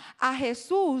prepara a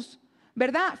Jesús,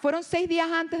 ¿verdad? Fueron 6 días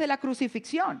antes de la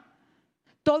crucifixión.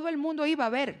 Todo el mundo iba a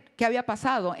ver qué había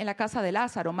pasado en la casa de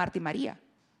Lázaro, Marta y María.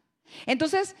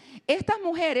 Entonces, estas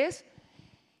mujeres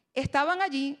estaban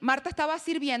allí, Marta estaba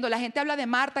sirviendo, la gente habla de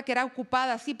Marta que era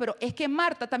ocupada, sí, pero es que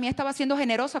Marta también estaba siendo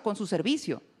generosa con su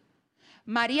servicio.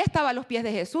 María estaba a los pies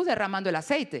de Jesús derramando el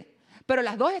aceite, pero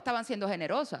las dos estaban siendo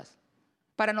generosas,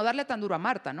 para no darle tan duro a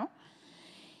Marta, ¿no?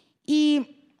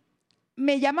 Y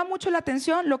me llama mucho la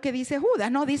atención lo que dice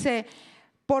Judas, ¿no? Dice,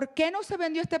 ¿por qué no se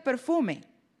vendió este perfume?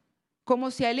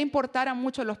 Como si a él le importaran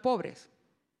mucho los pobres.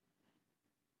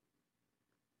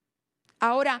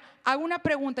 Ahora, hago una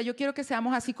pregunta, yo quiero que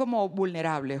seamos así como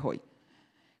vulnerables hoy.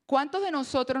 ¿Cuántos de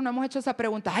nosotros no hemos hecho esa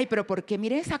pregunta? Ay, pero ¿por qué?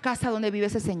 Miren esa casa donde vive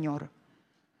ese señor.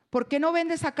 ¿Por qué no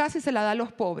vende esa casa y se la da a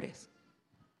los pobres?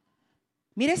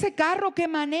 Mire ese carro que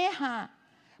maneja.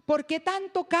 ¿Por qué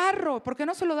tanto carro? ¿Por qué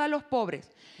no se lo da a los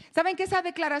pobres? ¿Saben que esa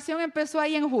declaración empezó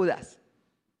ahí en Judas?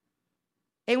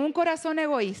 En un corazón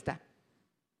egoísta.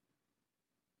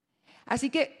 Así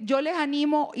que yo les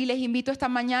animo y les invito esta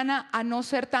mañana a no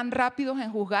ser tan rápidos en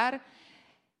juzgar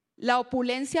la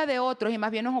opulencia de otros y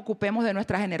más bien nos ocupemos de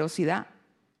nuestra generosidad.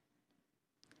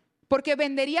 Porque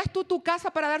 ¿venderías tú tu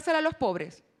casa para dársela a los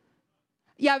pobres?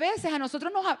 Y a veces a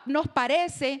nosotros nos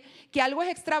parece que algo es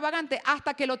extravagante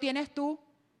hasta que lo tienes tú.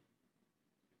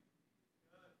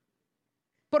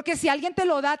 Porque si alguien te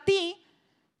lo da a ti,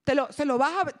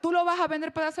 tú lo vas a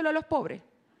vender para dárselo a los pobres.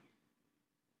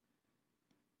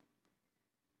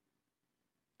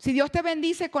 Si Dios te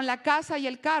bendice con la casa y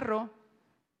el carro,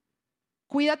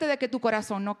 cuídate de que tu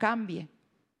corazón no cambie.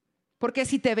 Porque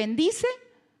si te bendice,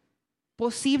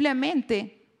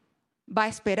 posiblemente va a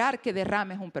esperar que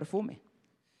derrames un perfume.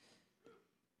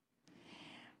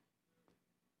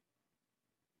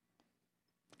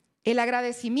 El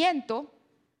agradecimiento,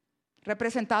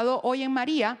 representado hoy en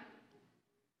María,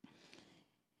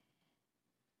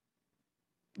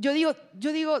 yo digo,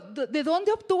 ¿de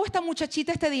dónde obtuvo esta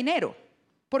muchachita este dinero?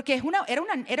 Porque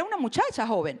era una muchacha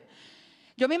joven.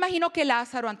 Yo me imagino que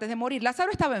Lázaro, antes de morir,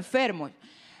 Lázaro estaba enfermo.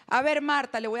 A ver,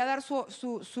 Marta, le voy a dar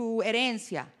su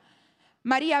herencia.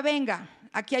 María, venga,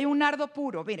 aquí hay un nardo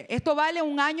puro. Mire, esto vale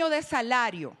 1 año de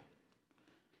salario.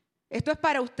 Esto es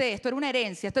para usted, esto era una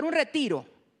herencia, esto era un retiro.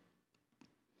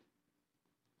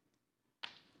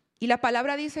 Y la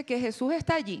palabra dice que Jesús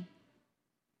está allí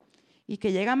y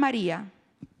que llega María.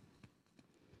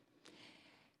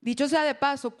 Dicho sea de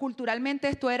paso, culturalmente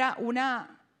esto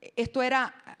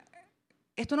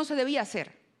no se debía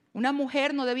hacer. Una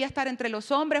mujer no debía estar entre los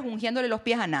hombres ungiéndole los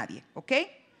pies a nadie, ¿ok?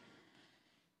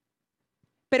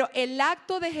 Pero el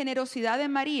acto de generosidad de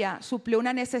María suplió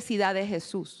una necesidad de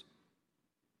Jesús.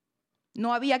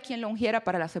 No había quien lo ungiera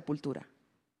para la sepultura.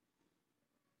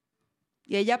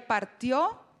 Y ella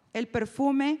partió el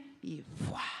perfume y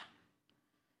 ¡fua!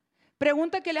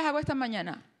 Pregunta que les hago esta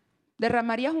mañana.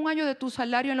 ¿Derramarías 1 año de tu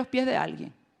salario en los pies de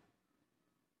alguien?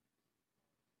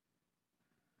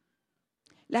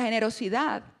 La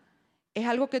generosidad es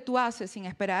algo que tú haces sin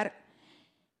esperar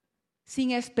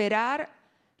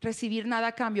recibir nada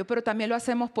a cambio, pero también lo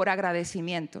hacemos por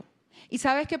agradecimiento. ¿Y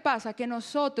sabes qué pasa? Que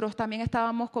nosotros también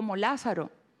estábamos como Lázaro,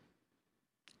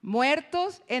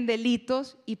 muertos en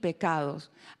delitos y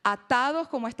pecados, atados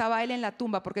como estaba él en la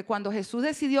tumba, porque cuando Jesús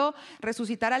decidió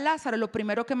resucitar a Lázaro, lo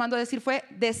primero que mandó a decir fue,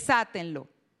 desátenlo.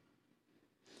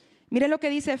 Miren lo que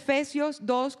dice Efesios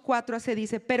 2:4 se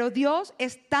dice, pero Dios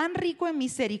es tan rico en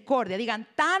misericordia, digan,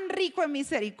 tan rico en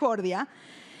misericordia,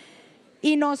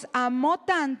 y nos amó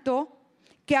tanto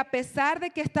que a pesar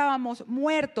de que estábamos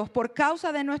muertos por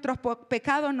causa de nuestros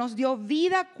pecados, nos dio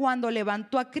vida cuando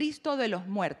levantó a Cristo de los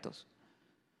muertos.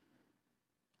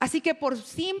 Así que por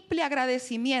simple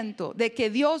agradecimiento de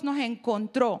que Dios nos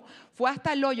encontró, fue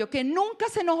hasta el hoyo, que nunca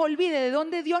se nos olvide de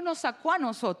dónde Dios nos sacó a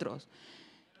nosotros.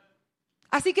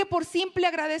 Así que por simple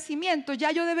agradecimiento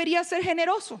ya yo debería ser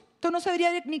generoso. Esto no se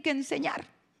debería ni que enseñar.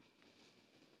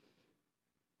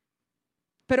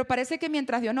 Pero parece que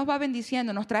mientras Dios nos va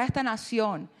bendiciendo, nos trae a esta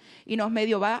nación y nos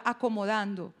medio va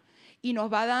acomodando y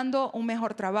nos va dando un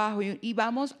mejor trabajo y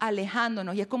vamos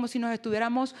alejándonos. Y es como si nos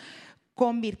estuviéramos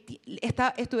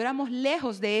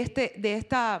lejos de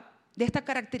esta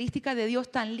característica de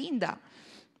Dios tan linda.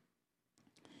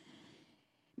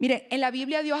 Miren, en la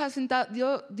Biblia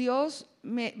Dios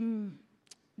me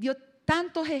dio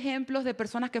tantos ejemplos de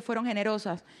personas que fueron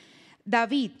generosas.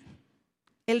 David,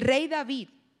 el rey David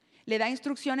le da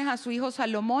instrucciones a su hijo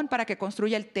Salomón para que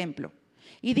construya el templo.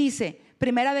 Y dice,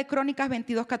 Primera de Crónicas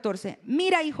 22:14,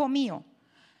 mira, hijo mío,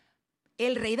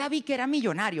 el rey David, que era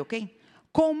millonario, ¿ok?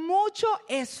 Con mucho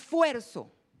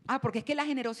esfuerzo. Porque es que la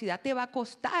generosidad te va a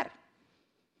costar.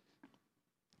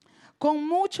 Con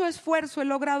mucho esfuerzo he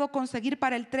logrado conseguir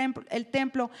para el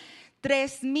templo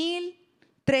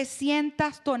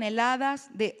 3,300 toneladas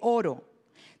de oro,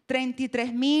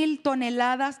 33,000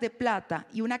 toneladas de plata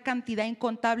y una cantidad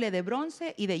incontable de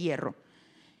bronce y de hierro.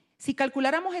 Si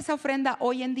calculáramos esa ofrenda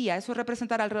hoy en día, eso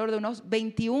representará alrededor de unos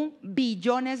 21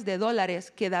 billones de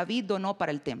dólares que David donó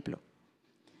para el templo.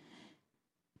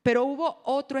 Pero hubo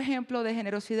otro ejemplo de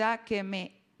generosidad que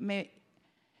me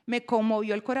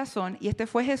conmovió el corazón, y este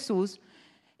fue Jesús.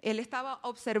 Él estaba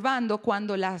observando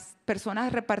cuando las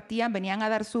personas repartían, venían a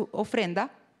dar su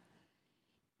ofrenda,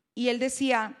 y él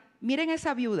decía, miren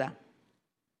esa viuda,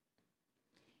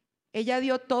 ella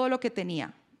dio todo lo que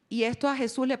tenía, y esto a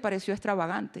Jesús le pareció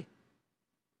extravagante.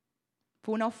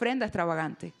 Fue una ofrenda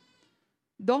extravagante.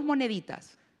 2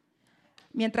 moneditas,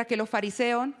 mientras que los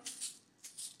fariseos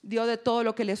dio de todo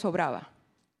lo que le sobraba.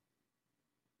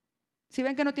 Si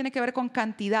ven que no tiene que ver con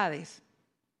cantidades,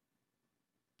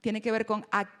 tiene que ver con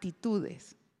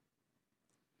actitudes.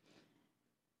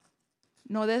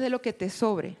 No desde lo que te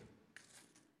sobre,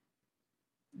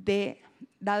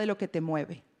 da de lo que te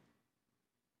mueve,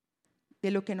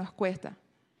 de lo que nos cuesta.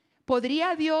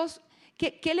 ¿Podría Dios,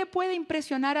 qué le puede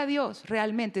impresionar a Dios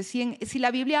realmente? Si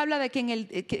la Biblia habla de que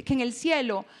en el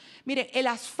cielo, mire, el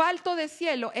asfalto del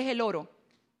cielo es el oro.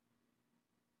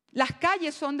 Las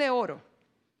calles son de oro.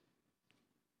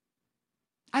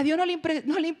 A Dios no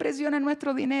le impresiona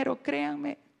nuestro dinero,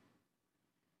 créanme.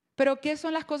 Pero ¿qué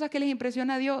son las cosas que les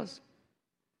impresiona a Dios?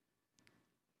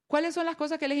 ¿Cuáles son las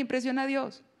cosas que les impresiona a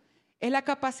Dios? Es la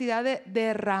capacidad de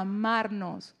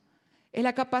derramarnos, es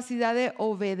la capacidad de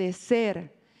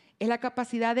obedecer, es la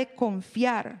capacidad de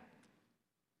confiar.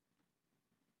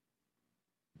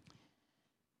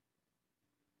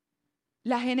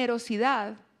 La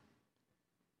generosidad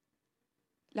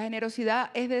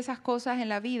es de esas cosas en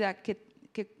la vida que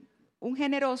un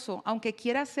generoso, aunque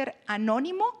quiera ser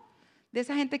anónimo, de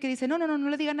esa gente que dice, no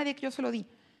le diga a nadie que yo se lo di,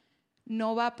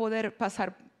 no va a poder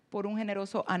pasar por un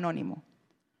generoso anónimo.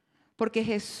 Porque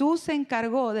Jesús se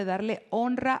encargó de darle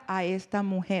honra a esta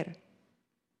mujer.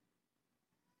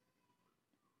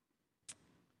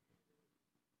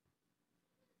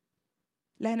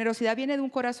 La generosidad viene de un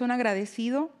corazón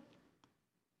agradecido.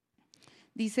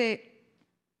 Dice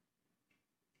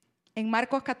en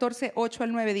Marcos 14, 8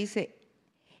 al 9, dice,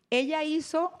 ella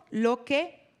hizo lo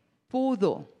que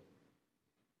pudo.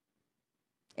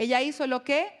 Ella hizo lo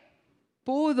que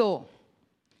pudo.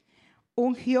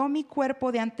 Ungió mi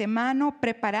cuerpo de antemano,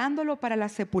 preparándolo para la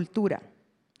sepultura.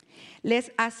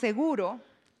 Les aseguro,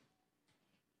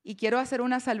 y quiero hacer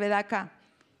una salvedad acá,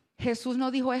 Jesús no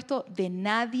dijo esto de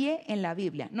nadie en la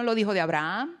Biblia. No lo dijo de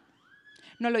Abraham,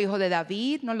 no lo dijo de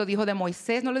David, no lo dijo de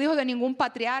Moisés, no lo dijo de ningún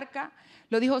patriarca.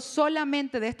 Lo dijo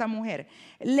solamente de esta mujer.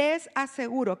 Les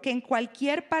aseguro que en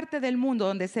cualquier parte del mundo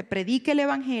donde se predique el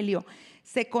evangelio,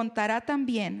 se contará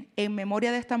también en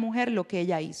memoria de esta mujer lo que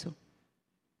ella hizo.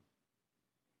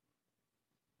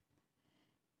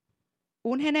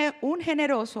 Un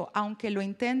generoso, aunque lo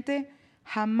intente,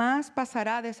 jamás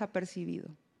pasará desapercibido.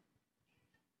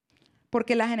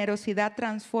 Porque la generosidad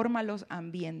transforma los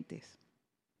ambientes.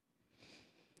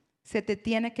 Se te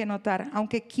tiene que notar,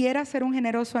 aunque quieras ser un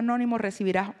generoso anónimo,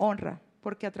 recibirás honra,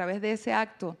 porque a través de ese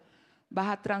acto vas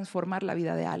a transformar la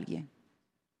vida de alguien.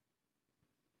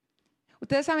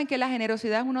 Ustedes saben que la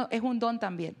generosidad es un don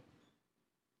también,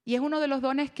 y es uno de los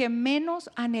dones que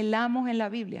menos anhelamos en la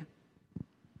Biblia.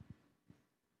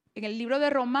 En el libro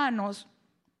de Romanos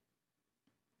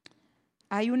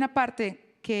hay una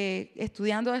parte que,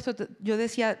 estudiando esto, yo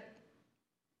decía,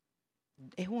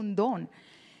 es un don.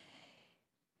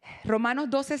 Romanos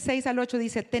 12, 6 al 8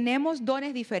 dice, tenemos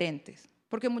dones diferentes.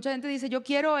 Porque mucha gente dice, yo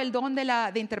quiero el don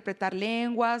de interpretar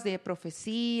lenguas, de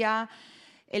profecía,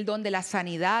 el don de la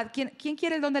sanidad. ¿Quién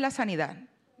quiere el don de la sanidad?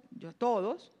 Yo,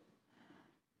 todos.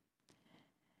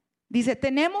 Dice,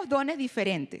 tenemos dones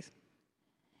diferentes,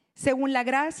 según la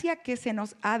gracia que se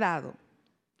nos ha dado.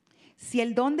 Si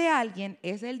el don de alguien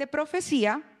es el de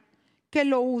profecía, que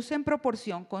lo use en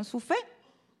proporción con su fe.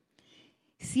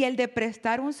 Si el de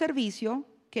prestar un servicio,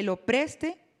 que lo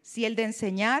preste. Si el de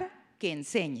enseñar, que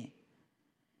enseñe.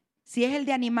 Si es el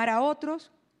de animar a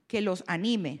otros, que los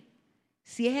anime.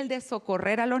 Si es el de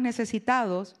socorrer a los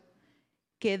necesitados,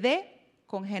 que dé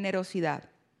con generosidad.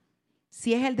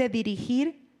 Si es el de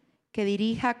dirigir, que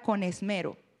dirija con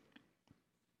esmero.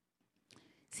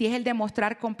 Si es el de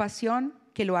mostrar compasión,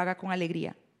 que lo haga con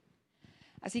alegría.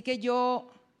 Así que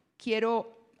yo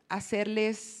quiero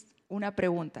hacerles una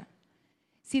pregunta.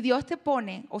 Si Dios te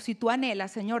pone, o si tú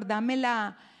anhelas, Señor, dame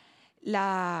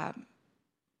la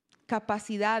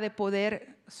capacidad de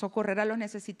poder socorrer a los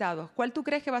necesitados, ¿cuál tú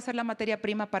crees que va a ser la materia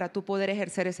prima para tú poder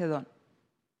ejercer ese don?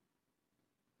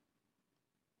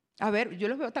 A ver, yo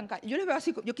los veo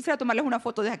así, yo quisiera tomarles una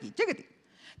foto de aquí, chéquete,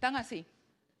 están así.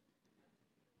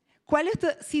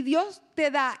 Si Dios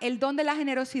te da el don de la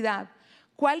generosidad,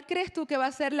 ¿cuál crees tú que va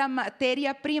a ser la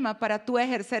materia prima para tú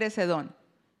ejercer ese don?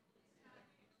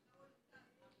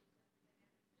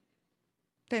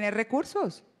 Tener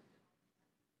recursos.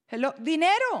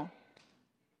 Dinero.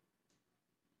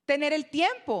 Tener el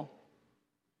tiempo.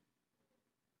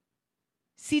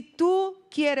 Si tú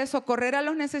quieres socorrer a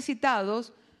los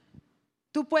necesitados,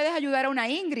 tú puedes ayudar a una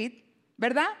Ingrid,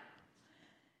 ¿verdad?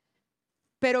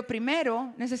 Pero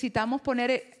primero necesitamos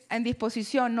poner en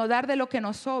disposición, no dar de lo que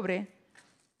nos sobre,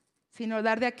 sino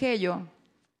dar de aquello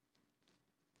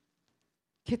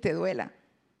que te duela.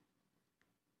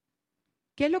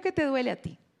 ¿Qué es lo que te duele a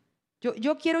ti?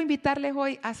 Yo quiero invitarles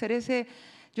hoy a hacer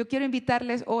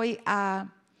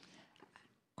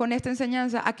con esta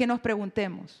enseñanza, a que nos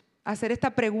preguntemos, a hacer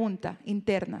esta pregunta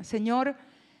interna. Señor,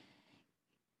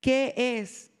 ¿qué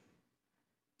es?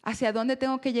 ¿Hacia dónde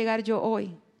tengo que llegar yo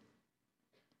hoy?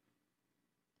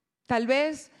 Tal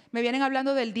vez me vienen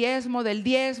hablando del diezmo,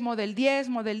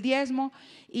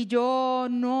 y yo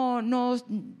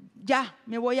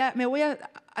me voy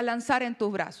a lanzar en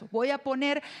tus brazos. Voy a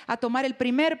tomar el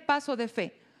primer paso de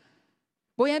fe.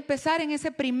 Voy a empezar en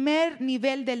ese primer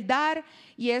nivel del dar,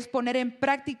 y es poner en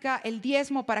práctica el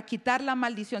diezmo para quitar la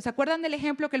maldición. ¿Se acuerdan del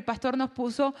ejemplo que el pastor nos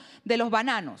puso de los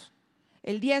bananos?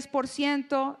 El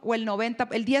 10% o el 90%,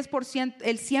 el 10%,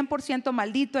 el 100%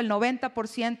 maldito, el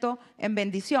 90% en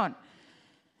bendición.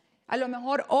 A lo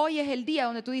mejor hoy es el día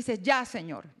donde tú dices, ya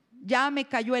Señor, ya me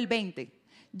cayó el 20,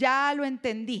 ya lo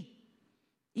entendí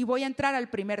y voy a entrar al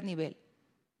primer nivel.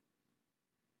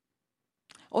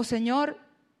 O Señor,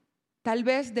 tal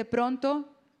vez de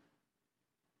pronto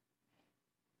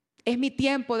es mi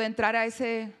tiempo de entrar a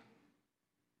ese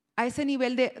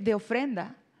nivel de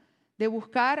ofrenda, de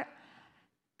buscar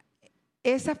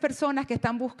esas personas que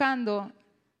están buscando,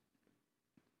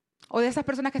 o de esas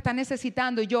personas que están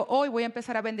necesitando, y yo hoy voy a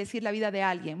empezar a bendecir la vida de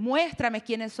alguien. Muéstrame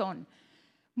quiénes son.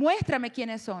 Muéstrame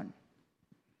quiénes son.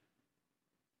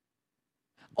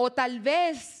 O tal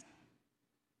vez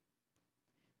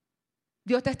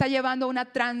Dios te está llevando a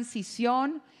una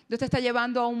transición, Dios te está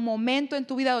llevando a un momento en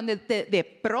tu vida donde de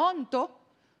pronto,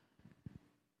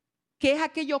 ¿qué es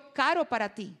aquello caro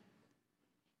para ti?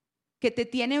 Que te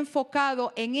tiene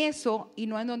enfocado en eso y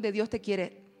no en donde Dios te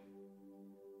quiere.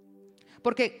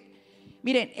 Porque,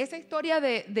 miren, esa historia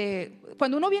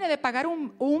cuando uno viene de pagar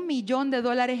 $1 millón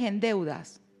en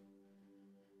deudas,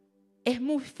 es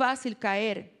muy fácil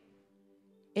caer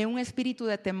en un espíritu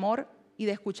de temor y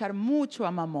de escuchar mucho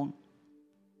a Mamón.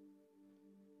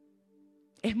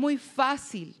 Es muy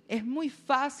fácil.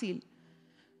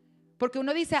 Porque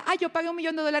uno dice, yo pagué $1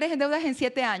 millón en deudas en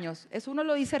 7 años. Eso uno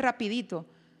lo dice rapidito.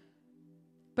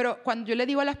 Pero cuando yo le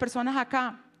digo a las personas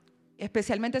acá,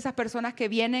 especialmente esas personas que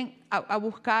vienen a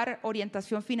buscar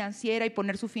orientación financiera y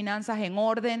poner sus finanzas en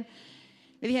orden,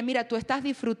 le dije, mira, tú estás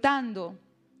disfrutando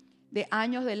de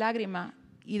años de lágrimas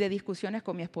y de discusiones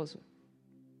con mi esposo.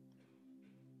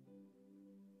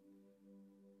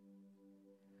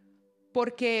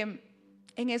 Porque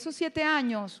en esos 7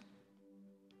 años,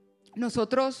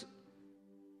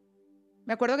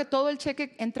 me acuerdo que todo el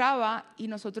cheque entraba y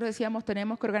nosotros decíamos,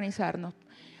 tenemos que organizarnos.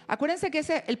 Acuérdense que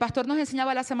el pastor nos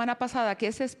enseñaba la semana pasada que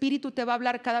ese espíritu te va a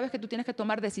hablar cada vez que tú tienes que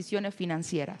tomar decisiones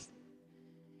financieras.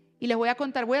 Y les voy a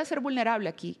contar, voy a ser vulnerable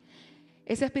aquí.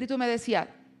 Ese espíritu me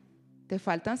decía, te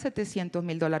faltan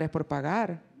 $700,000 por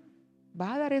pagar.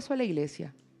 ¿Vas a dar eso a la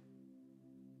iglesia?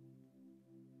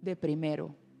 De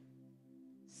primero.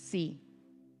 Sí.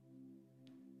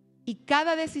 Y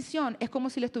cada decisión es como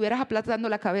si le estuvieras aplastando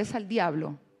la cabeza al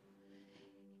diablo.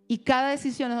 Y cada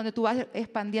decisión es donde tú vas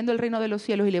expandiendo el reino de los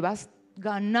cielos y le vas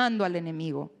ganando al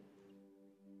enemigo.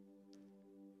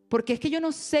 Porque es que yo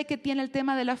no sé qué tiene el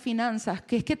tema de las finanzas,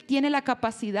 que es que tiene la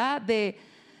capacidad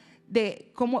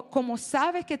como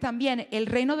sabes que también el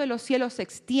reino de los cielos se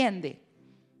extiende.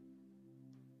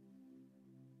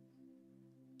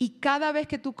 Y cada vez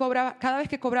que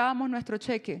cobrábamos nuestro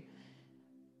cheque,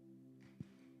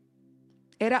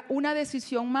 era una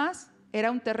decisión más,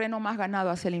 era un terreno más ganado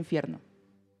hacia el infierno.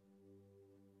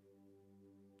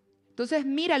 Entonces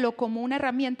míralo como una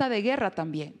herramienta de guerra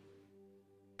también.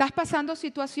 Estás pasando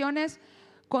situaciones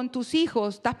con tus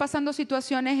hijos, estás pasando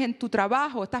situaciones en tu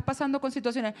trabajo, estás pasando con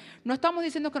situaciones. No estamos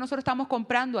diciendo que nosotros estamos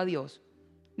comprando a Dios,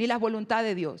 ni la voluntad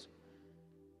de Dios.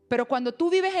 Pero cuando tú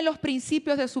vives en los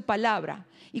principios de su palabra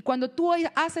y cuando tú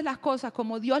haces las cosas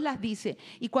como Dios las dice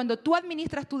y cuando tú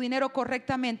administras tu dinero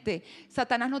correctamente,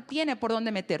 Satanás no tiene por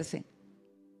dónde meterse.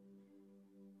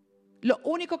 Lo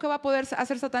único que va a poder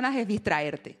hacer Satanás es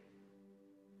distraerte.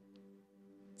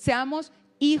 Seamos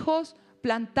hijos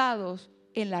plantados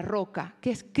en la roca, que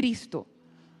es Cristo,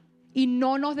 y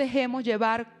no nos dejemos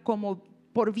llevar como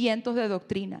por vientos de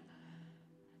doctrina.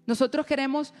 Nosotros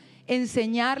queremos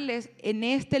enseñarles en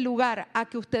este lugar a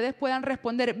que ustedes puedan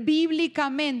responder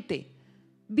bíblicamente.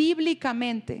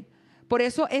 Por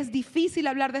eso es difícil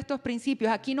hablar de estos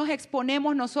principios. Aquí nos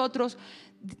exponemos nosotros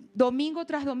domingo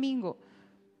tras domingo,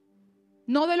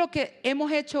 no de lo que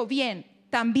hemos hecho bien,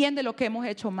 también de lo que hemos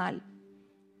hecho mal.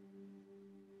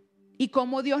 Y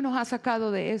cómo Dios nos ha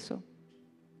sacado de eso.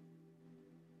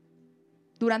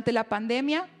 Durante la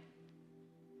pandemia,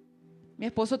 mi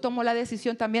esposo tomó la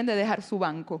decisión también de dejar su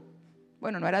banco.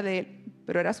 Bueno, no era de él,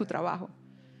 pero era su trabajo.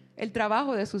 El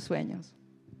trabajo de sus sueños.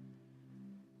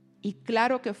 Y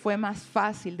claro que fue más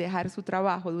fácil dejar su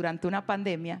trabajo durante una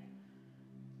pandemia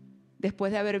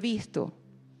después de haber visto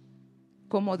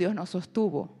cómo Dios nos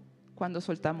sostuvo cuando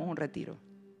soltamos un retiro.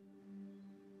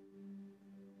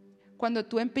 Cuando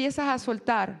tú empiezas a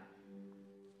soltar,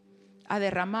 a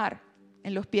derramar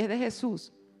en los pies de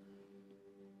Jesús,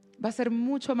 va a ser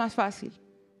mucho más fácil.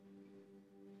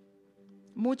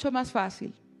 Mucho más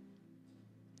fácil.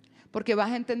 Porque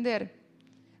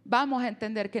vamos a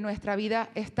entender que nuestra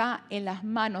vida está en las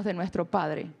manos de nuestro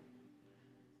Padre.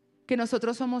 Que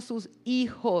nosotros somos sus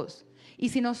hijos. Y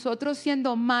si nosotros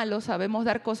siendo malos sabemos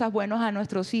dar cosas buenas a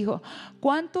nuestros hijos,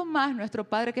 ¿cuánto más nuestro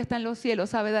Padre que está en los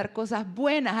cielos sabe dar cosas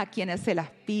buenas a quienes se las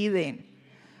piden?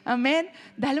 Amén.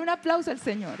 Dale un aplauso al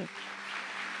Señor.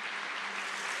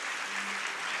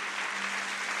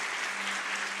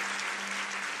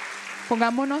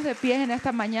 Pongámonos de pie en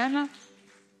esta mañana.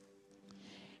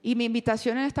 Y mi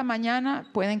invitación en esta mañana,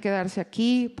 pueden quedarse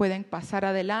aquí, pueden pasar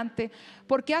adelante.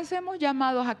 ¿Por qué hacemos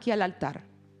llamados aquí al altar?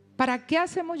 ¿Para qué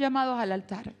hacemos llamados al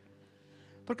altar?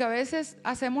 Porque a veces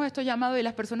hacemos estos llamados y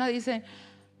las personas dicen,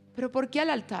 ¿pero por qué al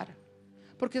altar?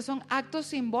 Porque son actos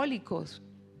simbólicos.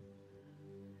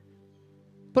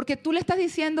 Porque tú le estás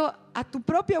diciendo a tu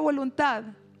propia voluntad,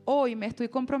 hoy me estoy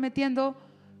comprometiendo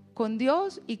con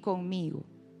Dios y conmigo,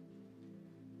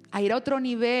 a ir a otro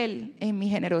nivel en mi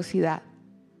generosidad,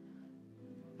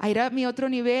 a ir a mi otro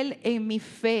nivel en mi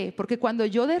fe, porque cuando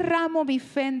yo derramo mi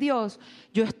fe en Dios,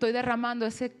 yo estoy derramando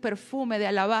ese perfume de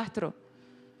alabastro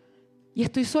y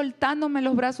estoy soltándome en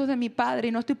los brazos de mi Padre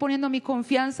y no estoy poniendo mi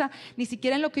confianza ni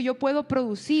siquiera en lo que yo puedo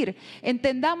producir.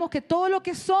 Entendamos que todo lo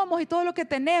que somos y todo lo que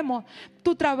tenemos,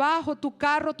 tu trabajo, tu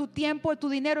carro, tu tiempo, tu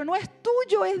dinero, no es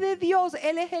tuyo, es de Dios.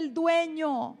 Él es el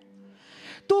dueño.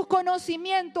 Tu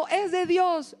conocimiento es de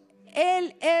Dios.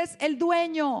 Él es el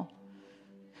dueño.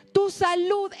 Tu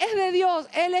salud es de Dios.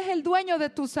 Él es el dueño de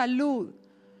tu salud.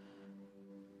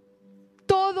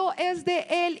 Todo es de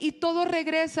Él y todo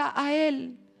regresa a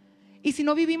Él. Y si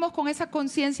no vivimos con esa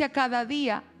conciencia cada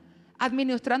día,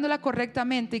 administrándola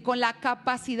correctamente y con la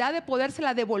capacidad de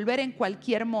podérsela devolver en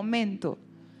cualquier momento,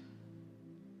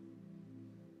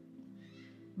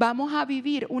 vamos a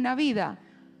vivir una vida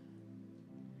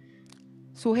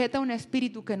sujeta a un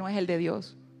espíritu que no es el de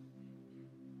Dios.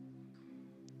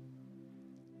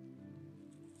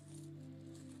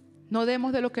 No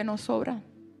demos de lo que nos sobra,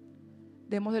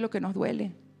 demos de lo que nos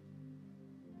duele.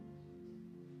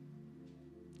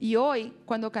 Y hoy,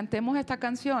 cuando cantemos esta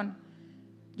canción,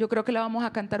 yo creo que la vamos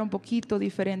a cantar un poquito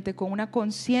diferente, con una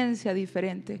conciencia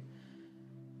diferente.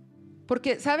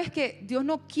 Porque sabes que Dios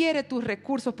no quiere tus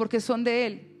recursos porque son de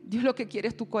Él. Dios lo que quiere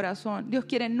es tu corazón. Dios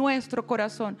quiere nuestro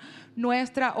corazón,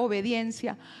 nuestra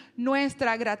obediencia,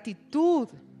 nuestra gratitud.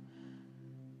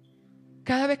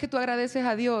 Cada vez que tú agradeces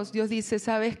a Dios, Dios dice,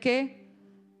 ¿sabes qué?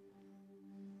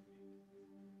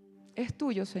 Es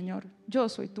tuyo, Señor. Yo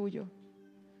soy tuyo.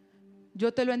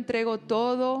 Yo te lo entrego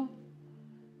todo.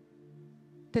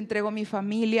 Te entrego a mi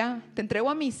familia. Te entrego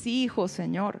a mis hijos,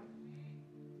 Señor.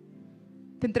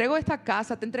 Te entrego esta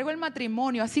casa. Te entrego el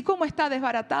matrimonio. Así como está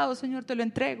desbaratado, Señor, te lo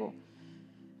entrego.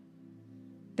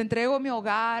 Te entrego mi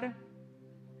hogar.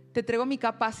 Te entrego mi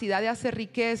capacidad de hacer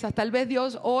riquezas. Tal vez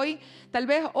hoy,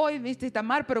 Mr.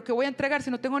 Tamar, pero ¿qué voy a entregar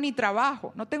si no tengo ni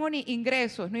trabajo? No tengo ni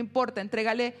ingresos, no importa.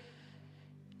 Entrégale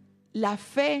la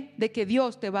fe de que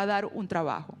Dios te va a dar un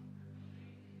trabajo.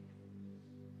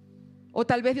 O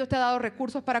tal vez Dios te ha dado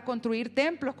recursos para construir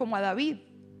templos como a David.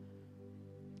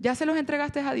 ¿Ya se los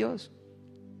entregaste a Dios?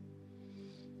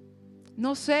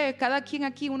 No sé, cada quien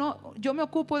aquí, yo me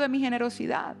ocupo de mi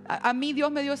generosidad. A mí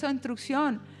Dios me dio esa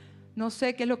instrucción. No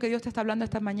sé qué es lo que Dios te está hablando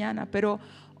esta mañana, pero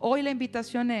hoy la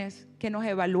invitación es que nos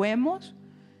evaluemos.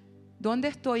 ¿Dónde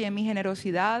estoy en mi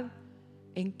generosidad?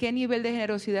 ¿En qué nivel de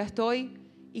generosidad estoy?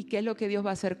 ¿Y qué es lo que Dios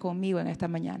va a hacer conmigo en esta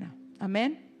mañana?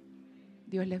 Amén.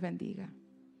 Dios les bendiga.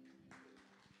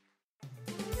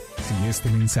 Si este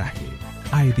mensaje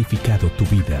ha edificado tu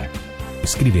vida,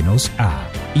 escríbenos a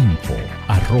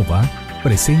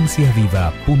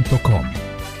info@presenciaviva.com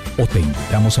o te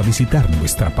invitamos a visitar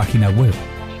nuestra página web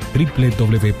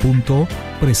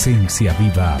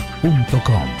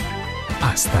www.presenciaviva.com.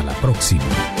 Hasta la próxima.